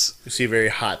 Thresholds. You see a very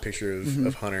hot picture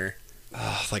of Hunter.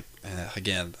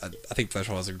 Again, I think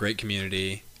Threshold is a great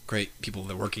community, great people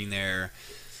that are working there.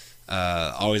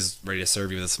 Always ready to serve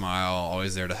you with a smile,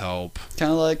 always there to help.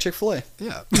 Kind of like Chick-fil-A.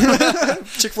 Yeah.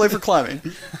 Chick-fil-A for climbing.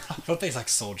 But they like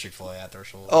sold Chick-fil-A at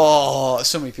Threshold. Oh,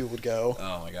 so many people would go.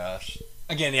 Oh my gosh.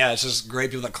 Again, yeah, it's just great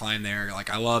people that climb there. Like,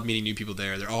 I love meeting new people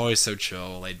there. They're always so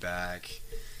chill, laid back.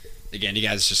 Again, you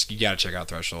gotta check out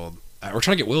Threshold. We're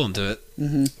trying to get Will into it.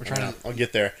 Mm-hmm. We're trying to. I'll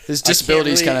get there. His I can't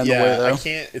disability is really- kind of in the way, though. I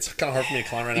can't. It's kind of hard for me to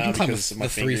climb right You now can climb because with of my the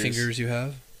three fingers. fingers you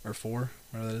have, or four,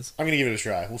 whatever that is. I'm gonna give it a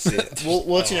try. We'll see. We'll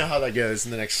let you know how that goes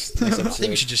in the next I episode. think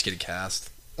you should just get a cast.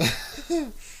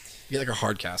 Get like a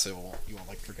hard cast. You won't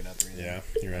like freaking out three. Yeah,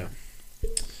 you're right.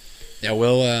 Yeah,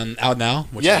 Will, out now.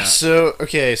 What you Yeah. got?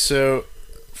 So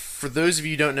for those of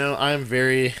you who don't know, I'm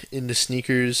very into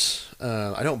sneakers.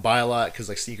 I don't buy a lot because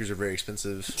like sneakers are very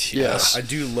expensive. Yes. I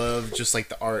do love just like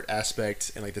the art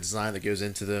aspect and like the design that goes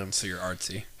into them. So you're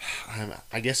artsy.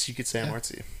 I guess you could say I'm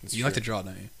artsy. It's You like to true. draw,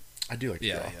 don't you? I do like to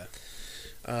draw.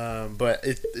 Yeah. But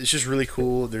it's just really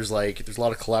cool. There's a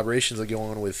lot of collaborations that go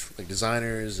on with like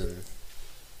designers and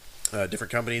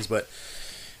different companies. But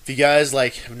if you guys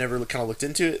like have never kind of looked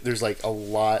into it, there's like a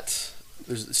lot.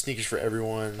 There's sneakers for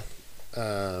everyone.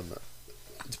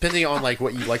 Depending on like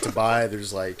what you like to buy,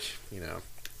 there's like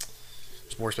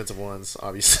there's more expensive ones,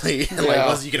 obviously, like Yeah.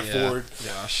 ones you can afford.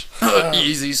 Gosh.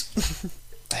 Yeezys.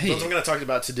 Hey. The ones I'm going to talk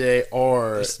about today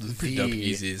are This is pretty dope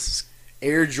the Yeezys.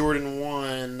 Air Jordan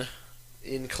 1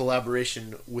 in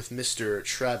collaboration with Mr.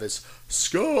 Travis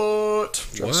Scott.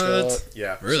 Travis What? Scott.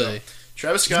 Yeah. Really? So,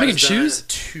 Travis He's Scott making has done shoes?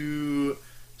 2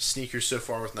 sneakers so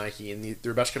far with Nike, and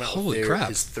they're about to come out Holy with crap.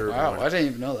 his third Wow, one. I didn't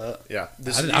even know that. Yeah.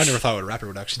 I never thought a rapper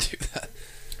would actually do that.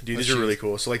 Dude, Those these are really shoes.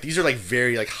 cool. So, like, these are, like,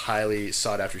 very, like, highly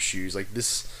sought-after shoes. Like,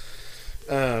 this...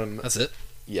 That's it.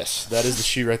 Yes, that is the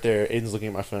shoe right there. Aiden's looking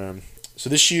at my phone. So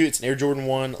this shoe, it's an Air Jordan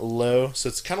 1 low. So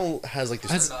it's kind of has like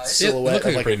this That's- silhouette it looks of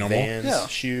like like a pretty normal. Vans Yeah.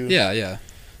 shoe. Yeah.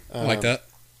 I like that.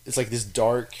 It's like this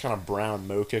dark kind of brown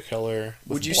mocha color.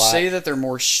 with Would you black. say that they're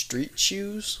more street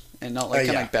shoes and not like kind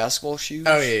of yeah. like basketball shoes?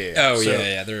 Oh yeah. Oh, So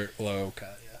yeah. They're low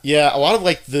cut. Yeah. Yeah, a lot of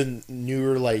like the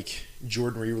newer like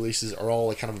Jordan re-releases are all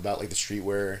like kind of about like the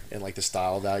streetwear and like the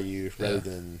style value rather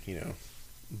than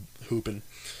hooping.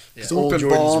 Yeah. The old Hooping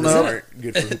Jordans ball really up. aren't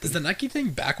good for hooping. Is the Nike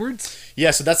thing backwards?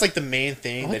 Yeah, so that's like the main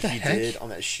thing What that the he heck? did on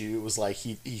that shoe was like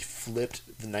he flipped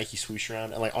the Nike swoosh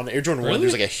around and like on the Air Jordan 1 Really?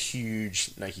 there's like a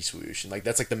huge Nike swoosh and like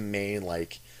that's like the main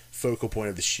like focal point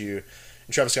of the shoe.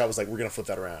 And Travis Scott was like, we're gonna flip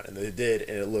that around, and they did,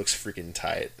 and it looks freaking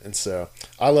tight. And so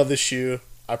I love this shoe.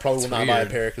 I probably will That's not buy a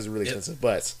weird. pair because they're really Yep. expensive.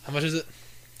 But How much is it?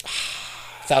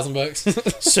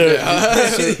 $1,000. so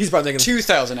He's probably thinking.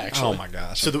 2,000 actually. Oh my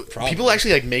gosh. So the Probably. people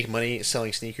actually like make money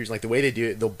selling sneakers. Like the way they do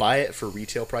it, they'll buy it for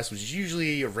retail price, which is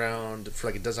usually around for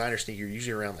like a designer sneaker,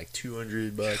 usually around like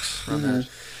 $200 around that.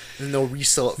 And then they'll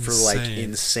resell it for like Insane.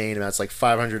 insane amounts, like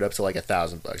 $500 up to like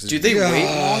 $1,000. Do they Yeah. wait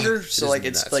longer? So is like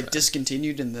it's nuts, like man.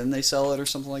 discontinued and then they sell it or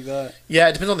something like that? Yeah,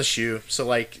 it depends on the shoe. So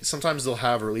like sometimes they'll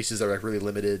have releases that are like really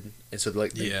limited, and so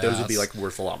like Yeah, those will be that's- like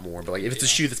worth a lot more. But like if it's a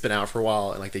shoe that's been out for a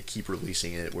while and like they keep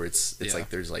releasing it, where it's Yeah. like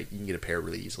there's like you can get a pair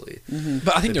really easily.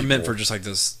 But I think the they're meant people- for just like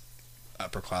this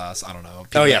upper class. I don't know. Oh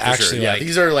People yeah, that for actually sure. Yeah, like.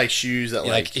 these are like shoes that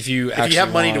Yeah, like like if you if you actually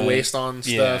have money to want- waste on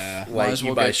stuff, Yeah. Might like as you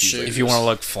well buy get shoes. shoes. if you want to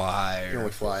look fly. You Or, don't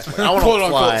like fly. Like, I want Quote to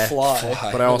unquote fly,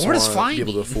 fly. but I also What does want fly to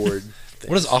be able to mean? afford.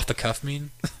 What does off the cuff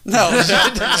mean? No,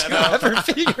 I never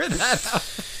figured that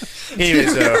out. Anyway,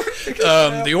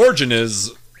 so The origin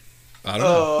is. I don't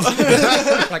know.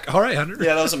 Oh. Like, all right, Hunter.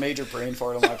 Yeah, that was a major brain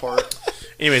fart on my part.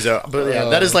 anyways, but yeah,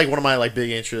 that is like one of my like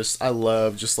big interests. I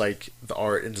love just like the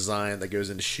art and design that goes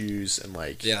into shoes and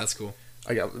like Yeah, that's cool.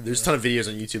 there's a ton of videos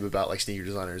on YouTube about like sneaker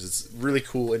designers. It's a really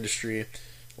cool industry.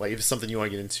 Like if it's something you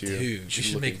want to get into, Dude, you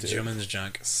should look make into it. Gentleman's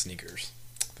Junk sneakers.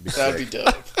 That'd be sick.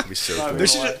 dope. That'd be so That'd cool. be There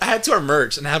should add to our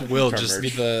merch and have Will Our just be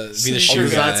merch. the I'll shoe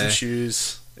design guy. some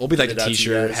shoes. We'll be like Get the it out to you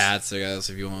t-shirt, guys. hats, I guess,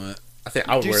 if you want. I think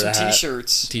I would Do wear some that hat.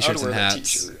 t-shirts. T-shirts I would wear and that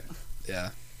hats. t-shirt. Yeah.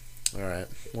 All right.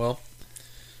 Well,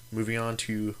 moving on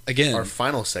to Again, our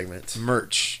final segment.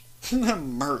 merch.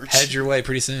 Merch. Head your way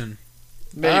pretty soon.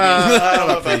 Maybe. I I don't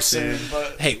know pretty about soon, soon.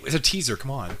 but Hey, it's a teaser.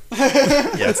 Come on.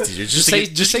 Yeah, it's easier. Just say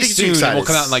to get you soon. And excited. we'll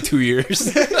come out in like 2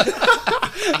 years.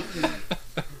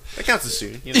 That counts as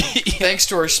soon. You know? thanks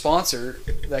to our sponsor,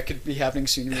 that could be happening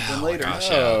sooner than Oh my later.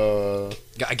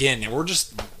 gosh. Again,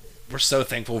 we're so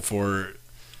thankful for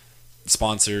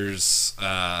sponsors.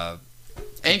 Anchor,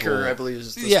 People- I believe,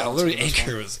 is the Yeah, sponsor literally, of this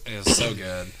Anchor was so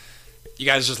good. You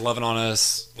guys just loving on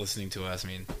us, listening to us. I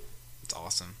mean, it's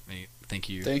awesome. I mean, thank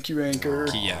you. one. Thank you, Anchor.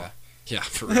 Yeah,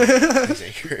 for real. Thanks,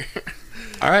 Anchor.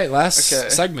 All right, last Okay.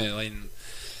 segment. Like,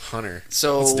 Hunter.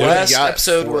 So Let's do it. last You got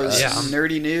episode for was us. Yeah.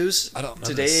 nerdy news. I don't know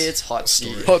Today this it's hot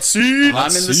seat. Hot seat.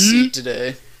 Hot I'm in the seat. seat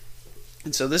today,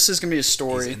 and so this is gonna be a he's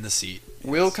story. in the seat.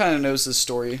 Will kind of knows this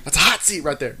story, That's a hot seat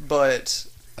right there. but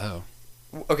Oh,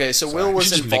 okay. So Sorry. Will We was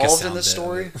should just make a involved in sound this bit of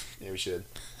story. Yeah, we should.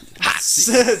 hot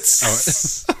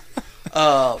seat.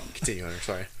 Continue, Hunter.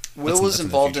 Sorry. Will That's was in the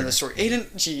involved in future. the story. Aiden,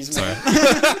 jeez, man,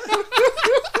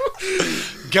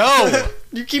 Go.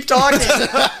 you keep talking.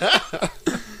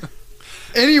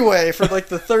 Anyway, for like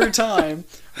the third time,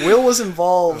 Will was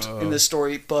involved in this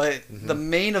story, but the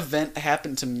main event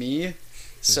happened to me,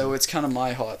 so it's kind of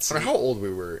my hot seat. Hunter, how old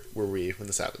were we when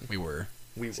this happened? We were.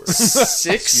 We were. Sixth,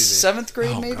 Excuse me. 7th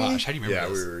grade, Oh maybe. gosh, how do you remember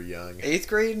Yeah, we this? were young. 8th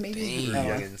grade, maybe. We were I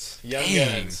don't know. youngins. Young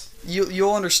Dang. guns.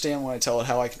 You'll understand when I tell it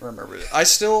how I can remember it. I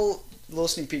still, little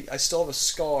sneak peek, I still have a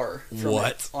scar from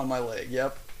What? it on my leg.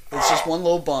 Yep, it's just one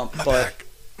little bump, but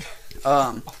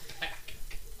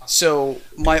so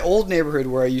my old neighborhood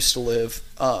where I used to live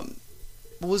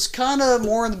was kind of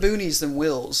more in the boonies than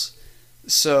Will's,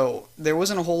 so there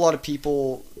wasn't a whole lot of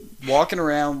people walking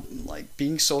around like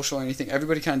being social or anything.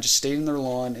 Everybody kind of just stayed in their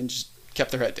lawn and just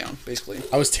kept their head down, basically.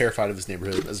 I was terrified of this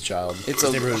neighborhood as a child. It's This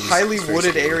a neighborhood was highly very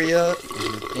wooded scary. area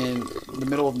in the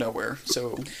middle of nowhere,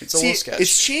 so it's a See, little sketch.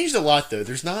 it's changed a lot though.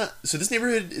 There's not so this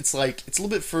neighborhood. It's like it's a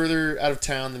little bit further out of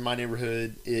town than my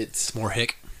neighborhood. It's More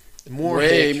hick. more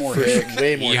Way hick, more for- hick.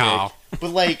 way more Yeehaw. hick. But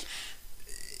like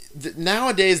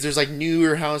nowadays, there's like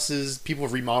newer houses. People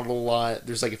have remodeled a lot.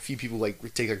 There's like a few people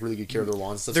like take like really good care of their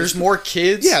lawns and stuff. There's So more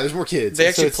kids. yeah, there's more kids. They So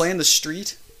actually it's- play in the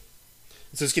street.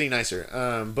 So it's getting nicer.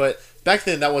 But back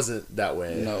then that wasn't that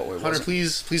way. No, it Hunter, wasn't.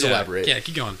 please Yeah, elaborate. Yeah,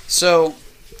 keep going. So,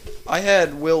 I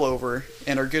had Will over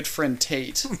and our good friend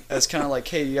Tate as kind of like,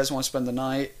 hey, you guys want to spend the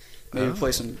night? Maybe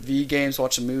play some V games,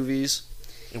 watch some movies.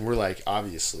 And we're like,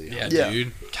 obviously. Yeah, Yeah.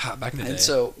 dude. God, back in the day. And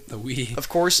so, the Wii. of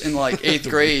course, in like 8th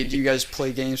grade, you guys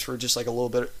play games for just like a little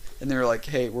bit. And they were like,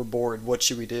 hey, we're bored. What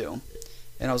should we do?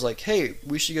 And I was like, hey,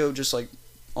 we should go just like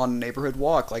on a neighborhood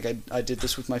walk. Like I did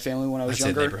this with my family when I was That's a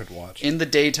younger. neighborhood watch. In the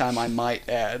daytime, I might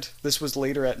add. This was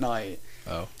later at night.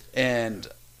 Oh. And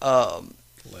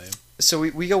Lame. so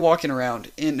we go walking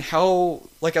around, and how,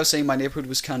 like I was saying, my neighborhood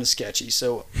was kind of sketchy.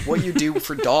 So what you do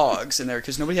for dogs in there,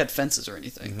 because nobody had fences or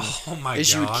anything, Oh my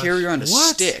is you would carry around a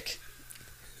What? stick.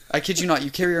 I kid you not, you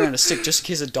carry around a stick just in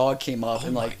case a dog came up Oh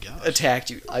and my like gosh. attacked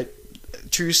you.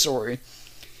 True story.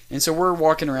 And so we're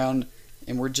walking around,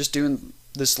 and we're just doing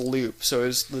this loop. So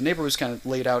the neighborhood was kind of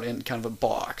laid out in kind of a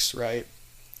box, right?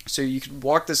 So you could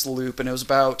walk this loop, and it was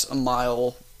about a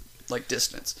mile like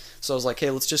distance. So I was like, hey,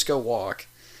 let's just go walk.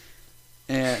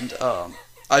 And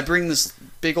I bring this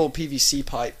big old PVC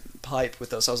pipe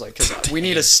with us. I was like, because we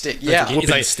need a stick. Yeah,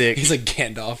 Whooping stick. He's like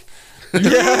Gandalf.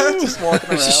 yeah, just walking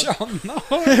around.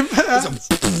 Oh, no.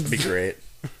 That'd be great.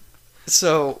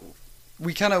 So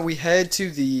we head to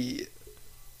the.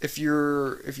 If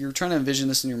you're trying to envision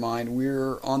this in your mind,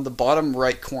 we're on the bottom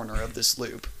right corner of this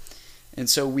loop, and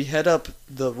so we head up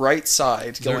the right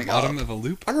side Is there a going bottom up. of a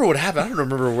loop? I don't know what happened. I don't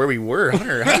remember where we were.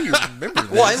 Hunter, how do you remember this?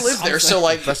 Well, I lived there, so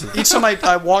like each time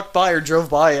I walked by or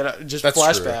drove by, it just That's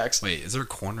true. flashbacks. Wait, is there a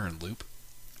corner and loop?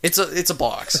 It's a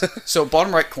box. So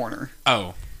bottom right corner.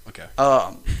 Oh, okay.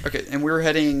 Okay, and we were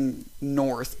heading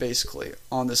north basically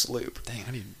on this loop, Dang,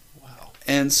 I need. Wow.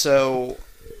 and so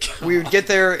we would get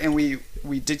there, and we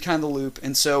did kind of the loop,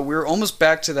 and so we were almost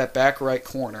back to that back right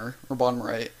corner or bottom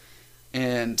right,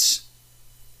 and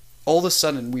all of a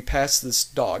sudden we passed this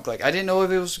dog. Like, I didn't know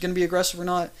if it was going to be aggressive or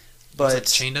not, Was it but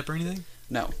chained up or anything?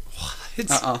 no.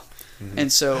 What?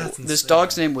 And so That's this insane.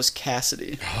 dog's name was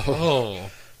Cassidy. Oh.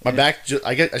 My back,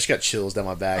 I just got chills down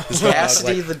my back. This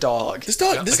Cassidy dog, the dog. like, this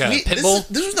dog, this, Like a me, pit this, bull?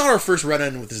 this was not our first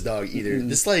run-in with this dog either.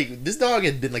 This dog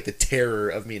had been like the terror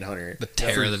of me and Hunter. The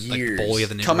terror, for the, like, the years. bully of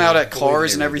the neighborhood. Come out at Bully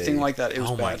cars and every everything day. like that. It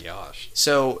was Oh my bad. gosh.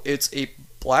 So it's a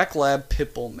black lab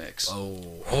pit bull mix.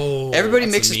 Oh. Everybody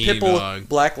that's a mixes mean pit bull dog. with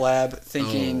black lab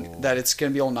thinking Oh. that it's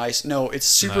gonna be all nice. No, it's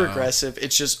super No. aggressive.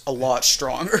 It's just a lot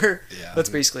stronger. Yeah. That's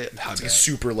basically it. How It's like bad? a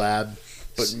super lab,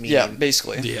 but mean. Yeah,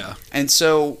 basically. Yeah. And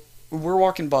so we're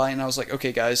walking by, and I was like,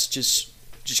 okay, guys, just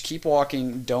keep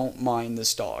walking. Don't mind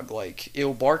this dog. Like,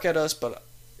 it'll bark at us, but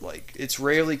like it's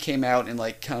rarely came out and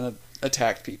like kind of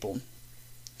attacked people.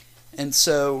 And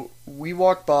so we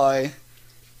walk by,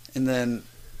 and then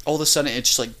all of a sudden it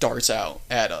just like darts out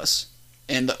at us.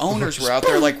 And the owners were out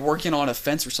there like working on a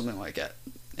fence or something like that.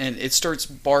 And it starts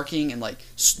barking and like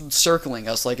circling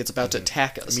us like it's about to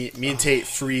attack us. Me and Tate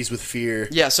freeze with fear.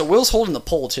 Yeah, so Will's holding the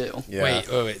pole too. Yeah. Wait,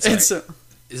 sorry. And so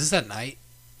Is this at night?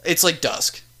 it's like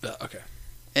dusk. Okay.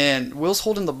 And Will's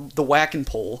holding the whacking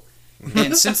pole.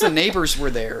 And since the neighbors were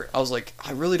there, I was like,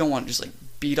 I really don't want to just like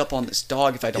beat up on this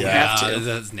dog if I don't have to.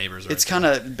 His neighbors. It's kind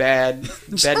of bad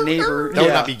neighbor. That would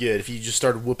Yeah. not be good if you just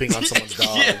started whooping on someone's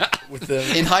dog Yeah. with them.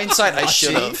 In hindsight, I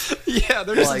should have. Yeah,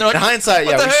 there's Like- In hindsight,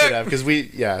 What yeah, the we heck? should have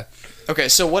because Okay,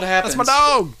 so what happens That's my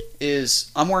dog. is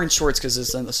I'm wearing shorts because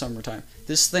it's in the summertime.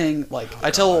 This thing, like,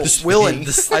 I tell This Will thing. and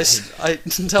This I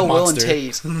tell Will and Monster.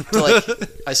 Tate to like,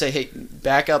 I say, hey,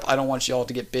 back up. I don't want y'all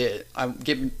to get bit.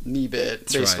 Get me bit,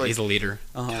 That's basically. right. He's a leader.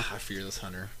 Uh-huh. God, I fear this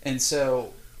hunter. And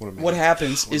so What a man. what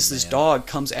happens What a is this man. dog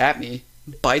comes at me,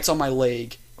 bites on my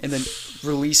leg, and then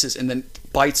releases, and then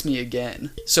bites me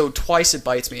again. So twice it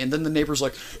bites me, and then the neighbor's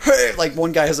like, "Hey!" Like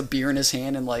one guy has a beer in his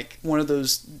hand and like one of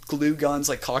those glue guns,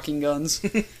 like caulking guns,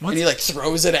 and he like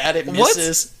throws it at it, What?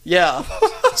 misses. Yeah.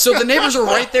 So the neighbors are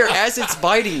right there as it's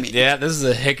biting me. Yeah, this is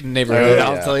a hick neighborhood. Oh,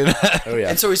 I'll yeah. tell you that. Oh yeah.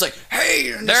 And so he's like,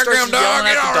 "Hey!" And There, starts damn dog, yelling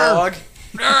get at the out dog.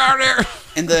 They're out there.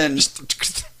 And then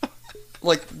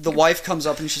like the wife comes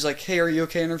up and she's like, "Hey, are you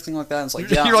okay?" and everything like that. And it's like,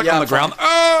 "Yeah, You're like yeah, on the I'm fine."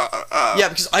 ground. Yeah,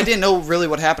 because I didn't know really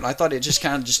what happened. I thought it just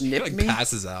kind of just He nipped like me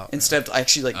passes out. instead of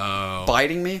actually like Oh.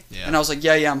 biting me. Yeah. And I was like,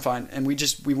 yeah, I'm fine. And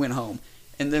we went home.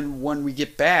 And then when we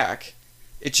get back,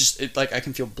 it like I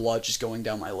can feel blood just going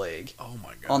down my leg Oh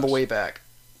my god. on the way back.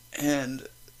 And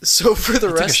so for the That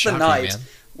took a rest shot of the for you, night, man.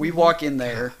 we walk in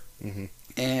there, Mhm.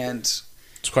 and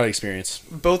It's quite an experience.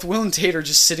 both Will and Tate are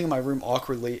just sitting in my room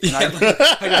awkwardly. And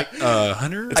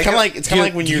Hunter. It's kind of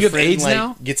like when do your you have friend AIDS like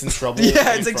now? gets in trouble. yeah, in it's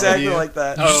front of exactly you. like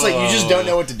that. It's just like you just don't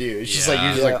know what to do. It's just like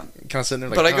you're just Yeah. like kind of sitting there.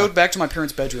 Like, But I go huh. back to my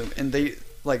parents' bedroom, and they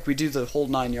like we do the whole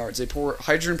 9 yards. They pour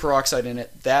hydrogen peroxide in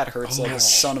it. That hurts like a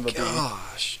son of a bee.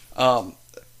 Gosh.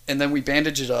 And then we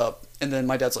bandage it up, and then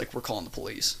my dad's like, "We're calling the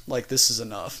police. Like, this is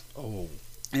enough." Oh.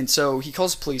 And so he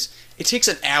calls the police. It takes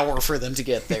an hour for them to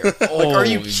get there. Like, are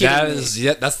you kidding that me? is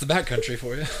that's the backcountry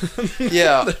for you.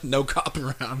 Yeah. No cop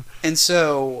around. And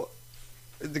so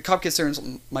the cop gets there,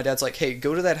 and my dad's like, "Hey,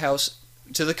 go to that house,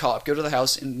 to the cop, go to the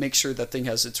house and make sure that thing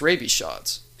has its rabies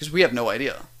shots." Because we have no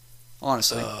idea,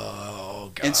 honestly.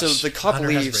 Oh gosh. And so the cop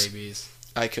Hunter has leaves. rabies.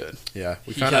 I could. Yeah,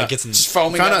 we He found kinda out. gets in. Just We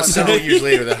foaming found at out my several mouth. years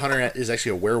later that Hunter is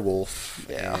actually a werewolf.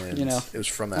 Yeah, and you know, it was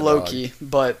from that low dog. key.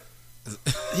 But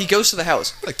he goes to the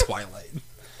house. like Twilight.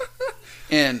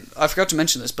 And I forgot to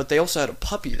mention this, but they also had a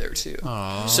puppy there too.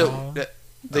 Aww. So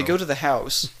they go to the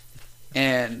house,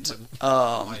 and the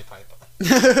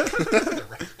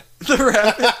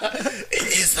rabbit. It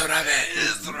is the rabbit. It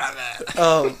is the rabbit.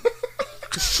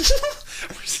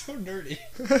 We're so nerdy.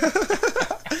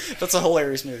 That's a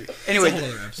hilarious movie. Anyway,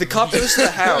 the cop goes to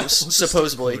the house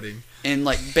supposedly, and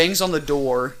like bangs on the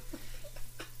door,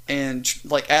 and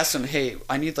like asks them, "Hey,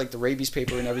 I need like the rabies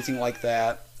paper and everything like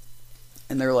that."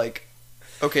 And they're like,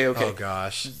 "Okay." Oh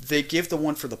gosh. They give the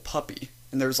one for the puppy,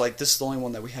 and there's like, "This is the only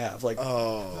one that we have." Like,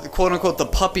 Oh. quote unquote, the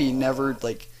puppy never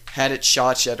like had its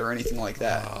shots yet or anything like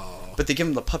that. Oh. But they give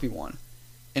him the puppy one,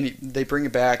 and they bring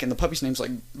it back, and the puppy's name's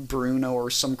like Bruno or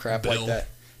some crap Bill. like that.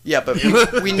 Yeah, but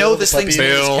we know this thing's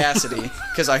name is Cassidy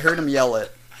because I heard him yell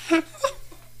it.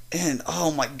 And oh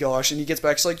my gosh! And he gets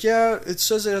back, he's like, "Yeah, it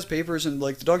says it has papers, and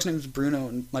like the dog's name is Bruno."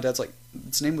 And my dad's like,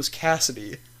 "Its name was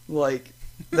Cassidy. Like,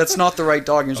 that's not the right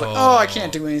dog." And he's like, "Oh, I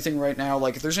can't do anything right now.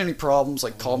 Like, if there's any problems,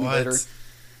 like call me later."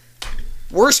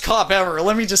 Worst cop ever.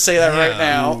 Let me just say that right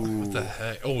now. What the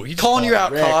heck? Oh, he just Calling you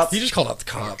called- out, cop. He just called out the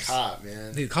cops. Cop,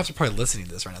 man. Dude, the cops are probably listening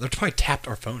to this right now. They're probably tapped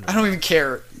our phone. I don't even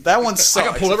care. That one I sucks.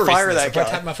 got pulled over. Fire recently, that so I'm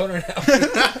guy. tapping my phone right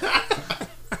now.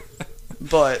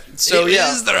 But so It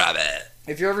yeah, is the rabbit.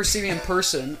 if you ever see me in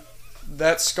person,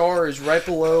 that scar is right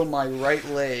below my right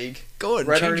leg, Go ahead,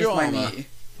 right change underneath your my armor. knee,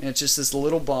 and it's just this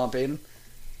little bump, Aiden.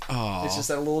 Oh, It's just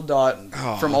that little dot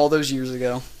Aw. from all those years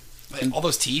ago. and all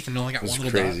those teeth and only got It's one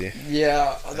little crazy.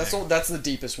 Yeah, that's the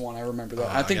deepest one. I remember that. Oh,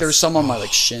 I I think guess- there's some on my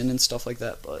like shin and stuff like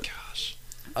that. But Gosh.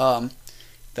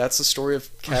 that's the story of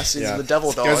Cassidy's Yeah. the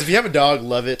devil dog. Guys, if you have a dog,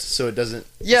 love it so it doesn't.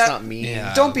 Yeah. It's not mean.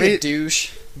 Yeah. Don't be a Be-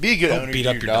 douche. Be a good owner Don't beat to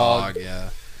up your dog. Yeah.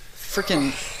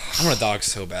 Freaking I want a dog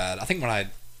so bad. I think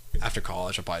after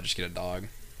college, I'll probably just get a dog.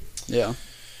 yeah.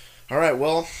 All right,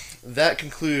 well, that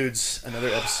concludes another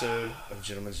episode of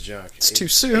Gentleman's Junk. It's too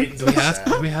soon. Aiden's always sad.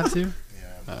 Do we have to?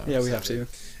 Yeah, Yeah, we have to.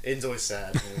 Aiden's always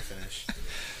sad when we finish.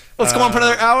 Let's go on for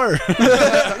another hour.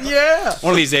 Yeah.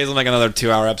 One of these days, we'll make another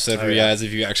 2-hour episode for Oh, you yeah. guys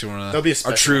if you actually want to. There'll be a Our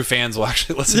special. true fans will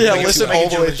actually listen. Yeah, to listen Make a all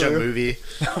the way Gentleman's Junk through. movie.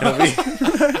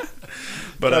 It'll be-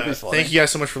 But That'd be funny. thank you guys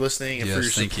so much for listening and for your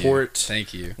Yes, thank support. you.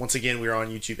 Thank you. Once again, we are on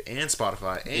YouTube and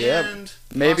Spotify Yep. and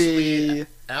Maybe. possibly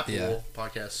Apple Yeah.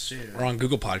 Podcasts soon. We're on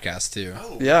Google Podcasts too.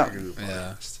 Oh, Yeah. Google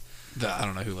Yeah. Podcasts. I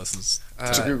don't know who listens.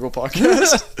 It's a Google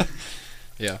podcast.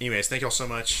 Anyways, thank you all so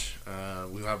much.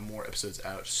 We'll have more episodes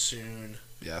out soon.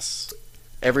 Yes.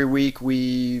 Every week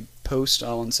we post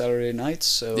on Saturday nights,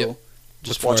 so Yep.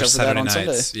 just Look watch for out for that Saturday on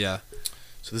nights. Sunday. Yeah.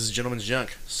 So this is Gentleman's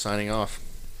Junk signing off.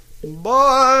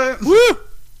 Bye. Woo!